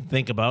what we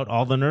think about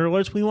all the Nerd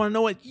Alerts. We want to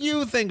know what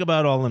you think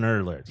about all the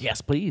Nerd Alerts. Yes,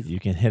 please. You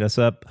can hit us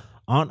up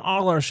on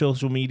all our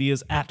social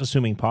medias at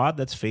AssumingPod.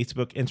 That's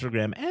Facebook,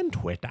 Instagram, and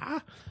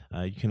Twitter.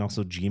 You can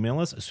also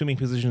Gmail us,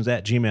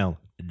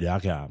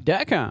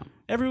 assumingpositions@gmail.com.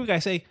 Every week I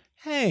say,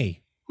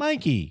 hey,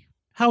 Mikey,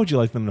 how would you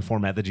like them to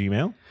format the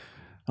Gmail?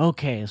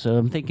 Okay, so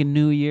I'm thinking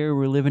new year,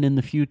 we're living in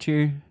the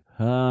future.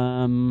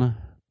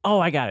 Oh,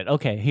 I got it.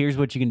 Okay, here's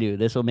what you can do.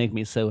 This will make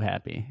me so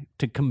happy.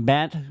 To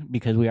combat,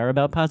 because we are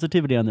about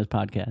positivity on this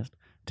podcast,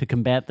 to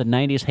combat the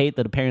 90s hate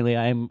that apparently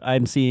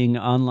I'm seeing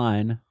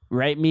online,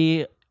 write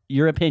me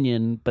your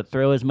opinion, but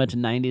throw as much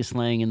 90s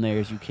slang in there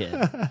as you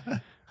can.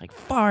 Like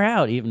far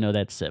out, even though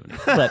that's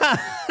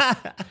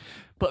 70s.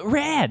 But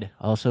rad.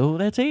 Also,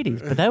 that's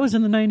 80s. But that was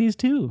in the 90s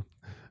too.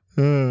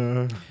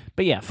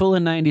 But yeah, full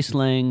of 90s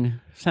slang.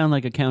 Sound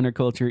like a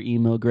counterculture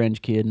emo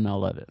grunge kid, and I'll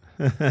love it.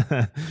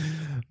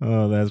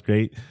 Oh, that's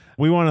great.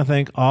 We want to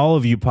thank all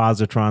of you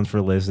Positrons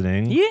for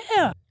listening.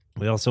 Yeah.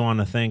 We also want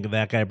to thank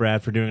that guy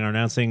Brad for doing our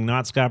announcing,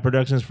 Not Scott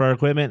Productions for our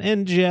equipment,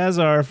 and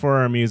Jazzar for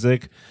our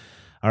music.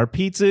 Our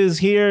pizza is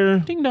here.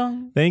 Ding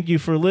dong. Thank you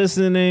for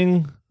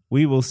listening.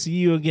 We will see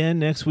you again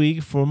next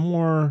week for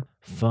more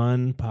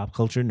fun pop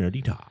culture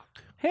nerdy talk.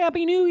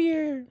 Happy New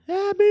Year.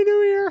 Happy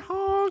New Year.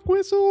 Honk,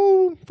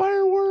 whistle,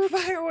 fireworks.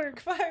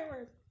 Firework.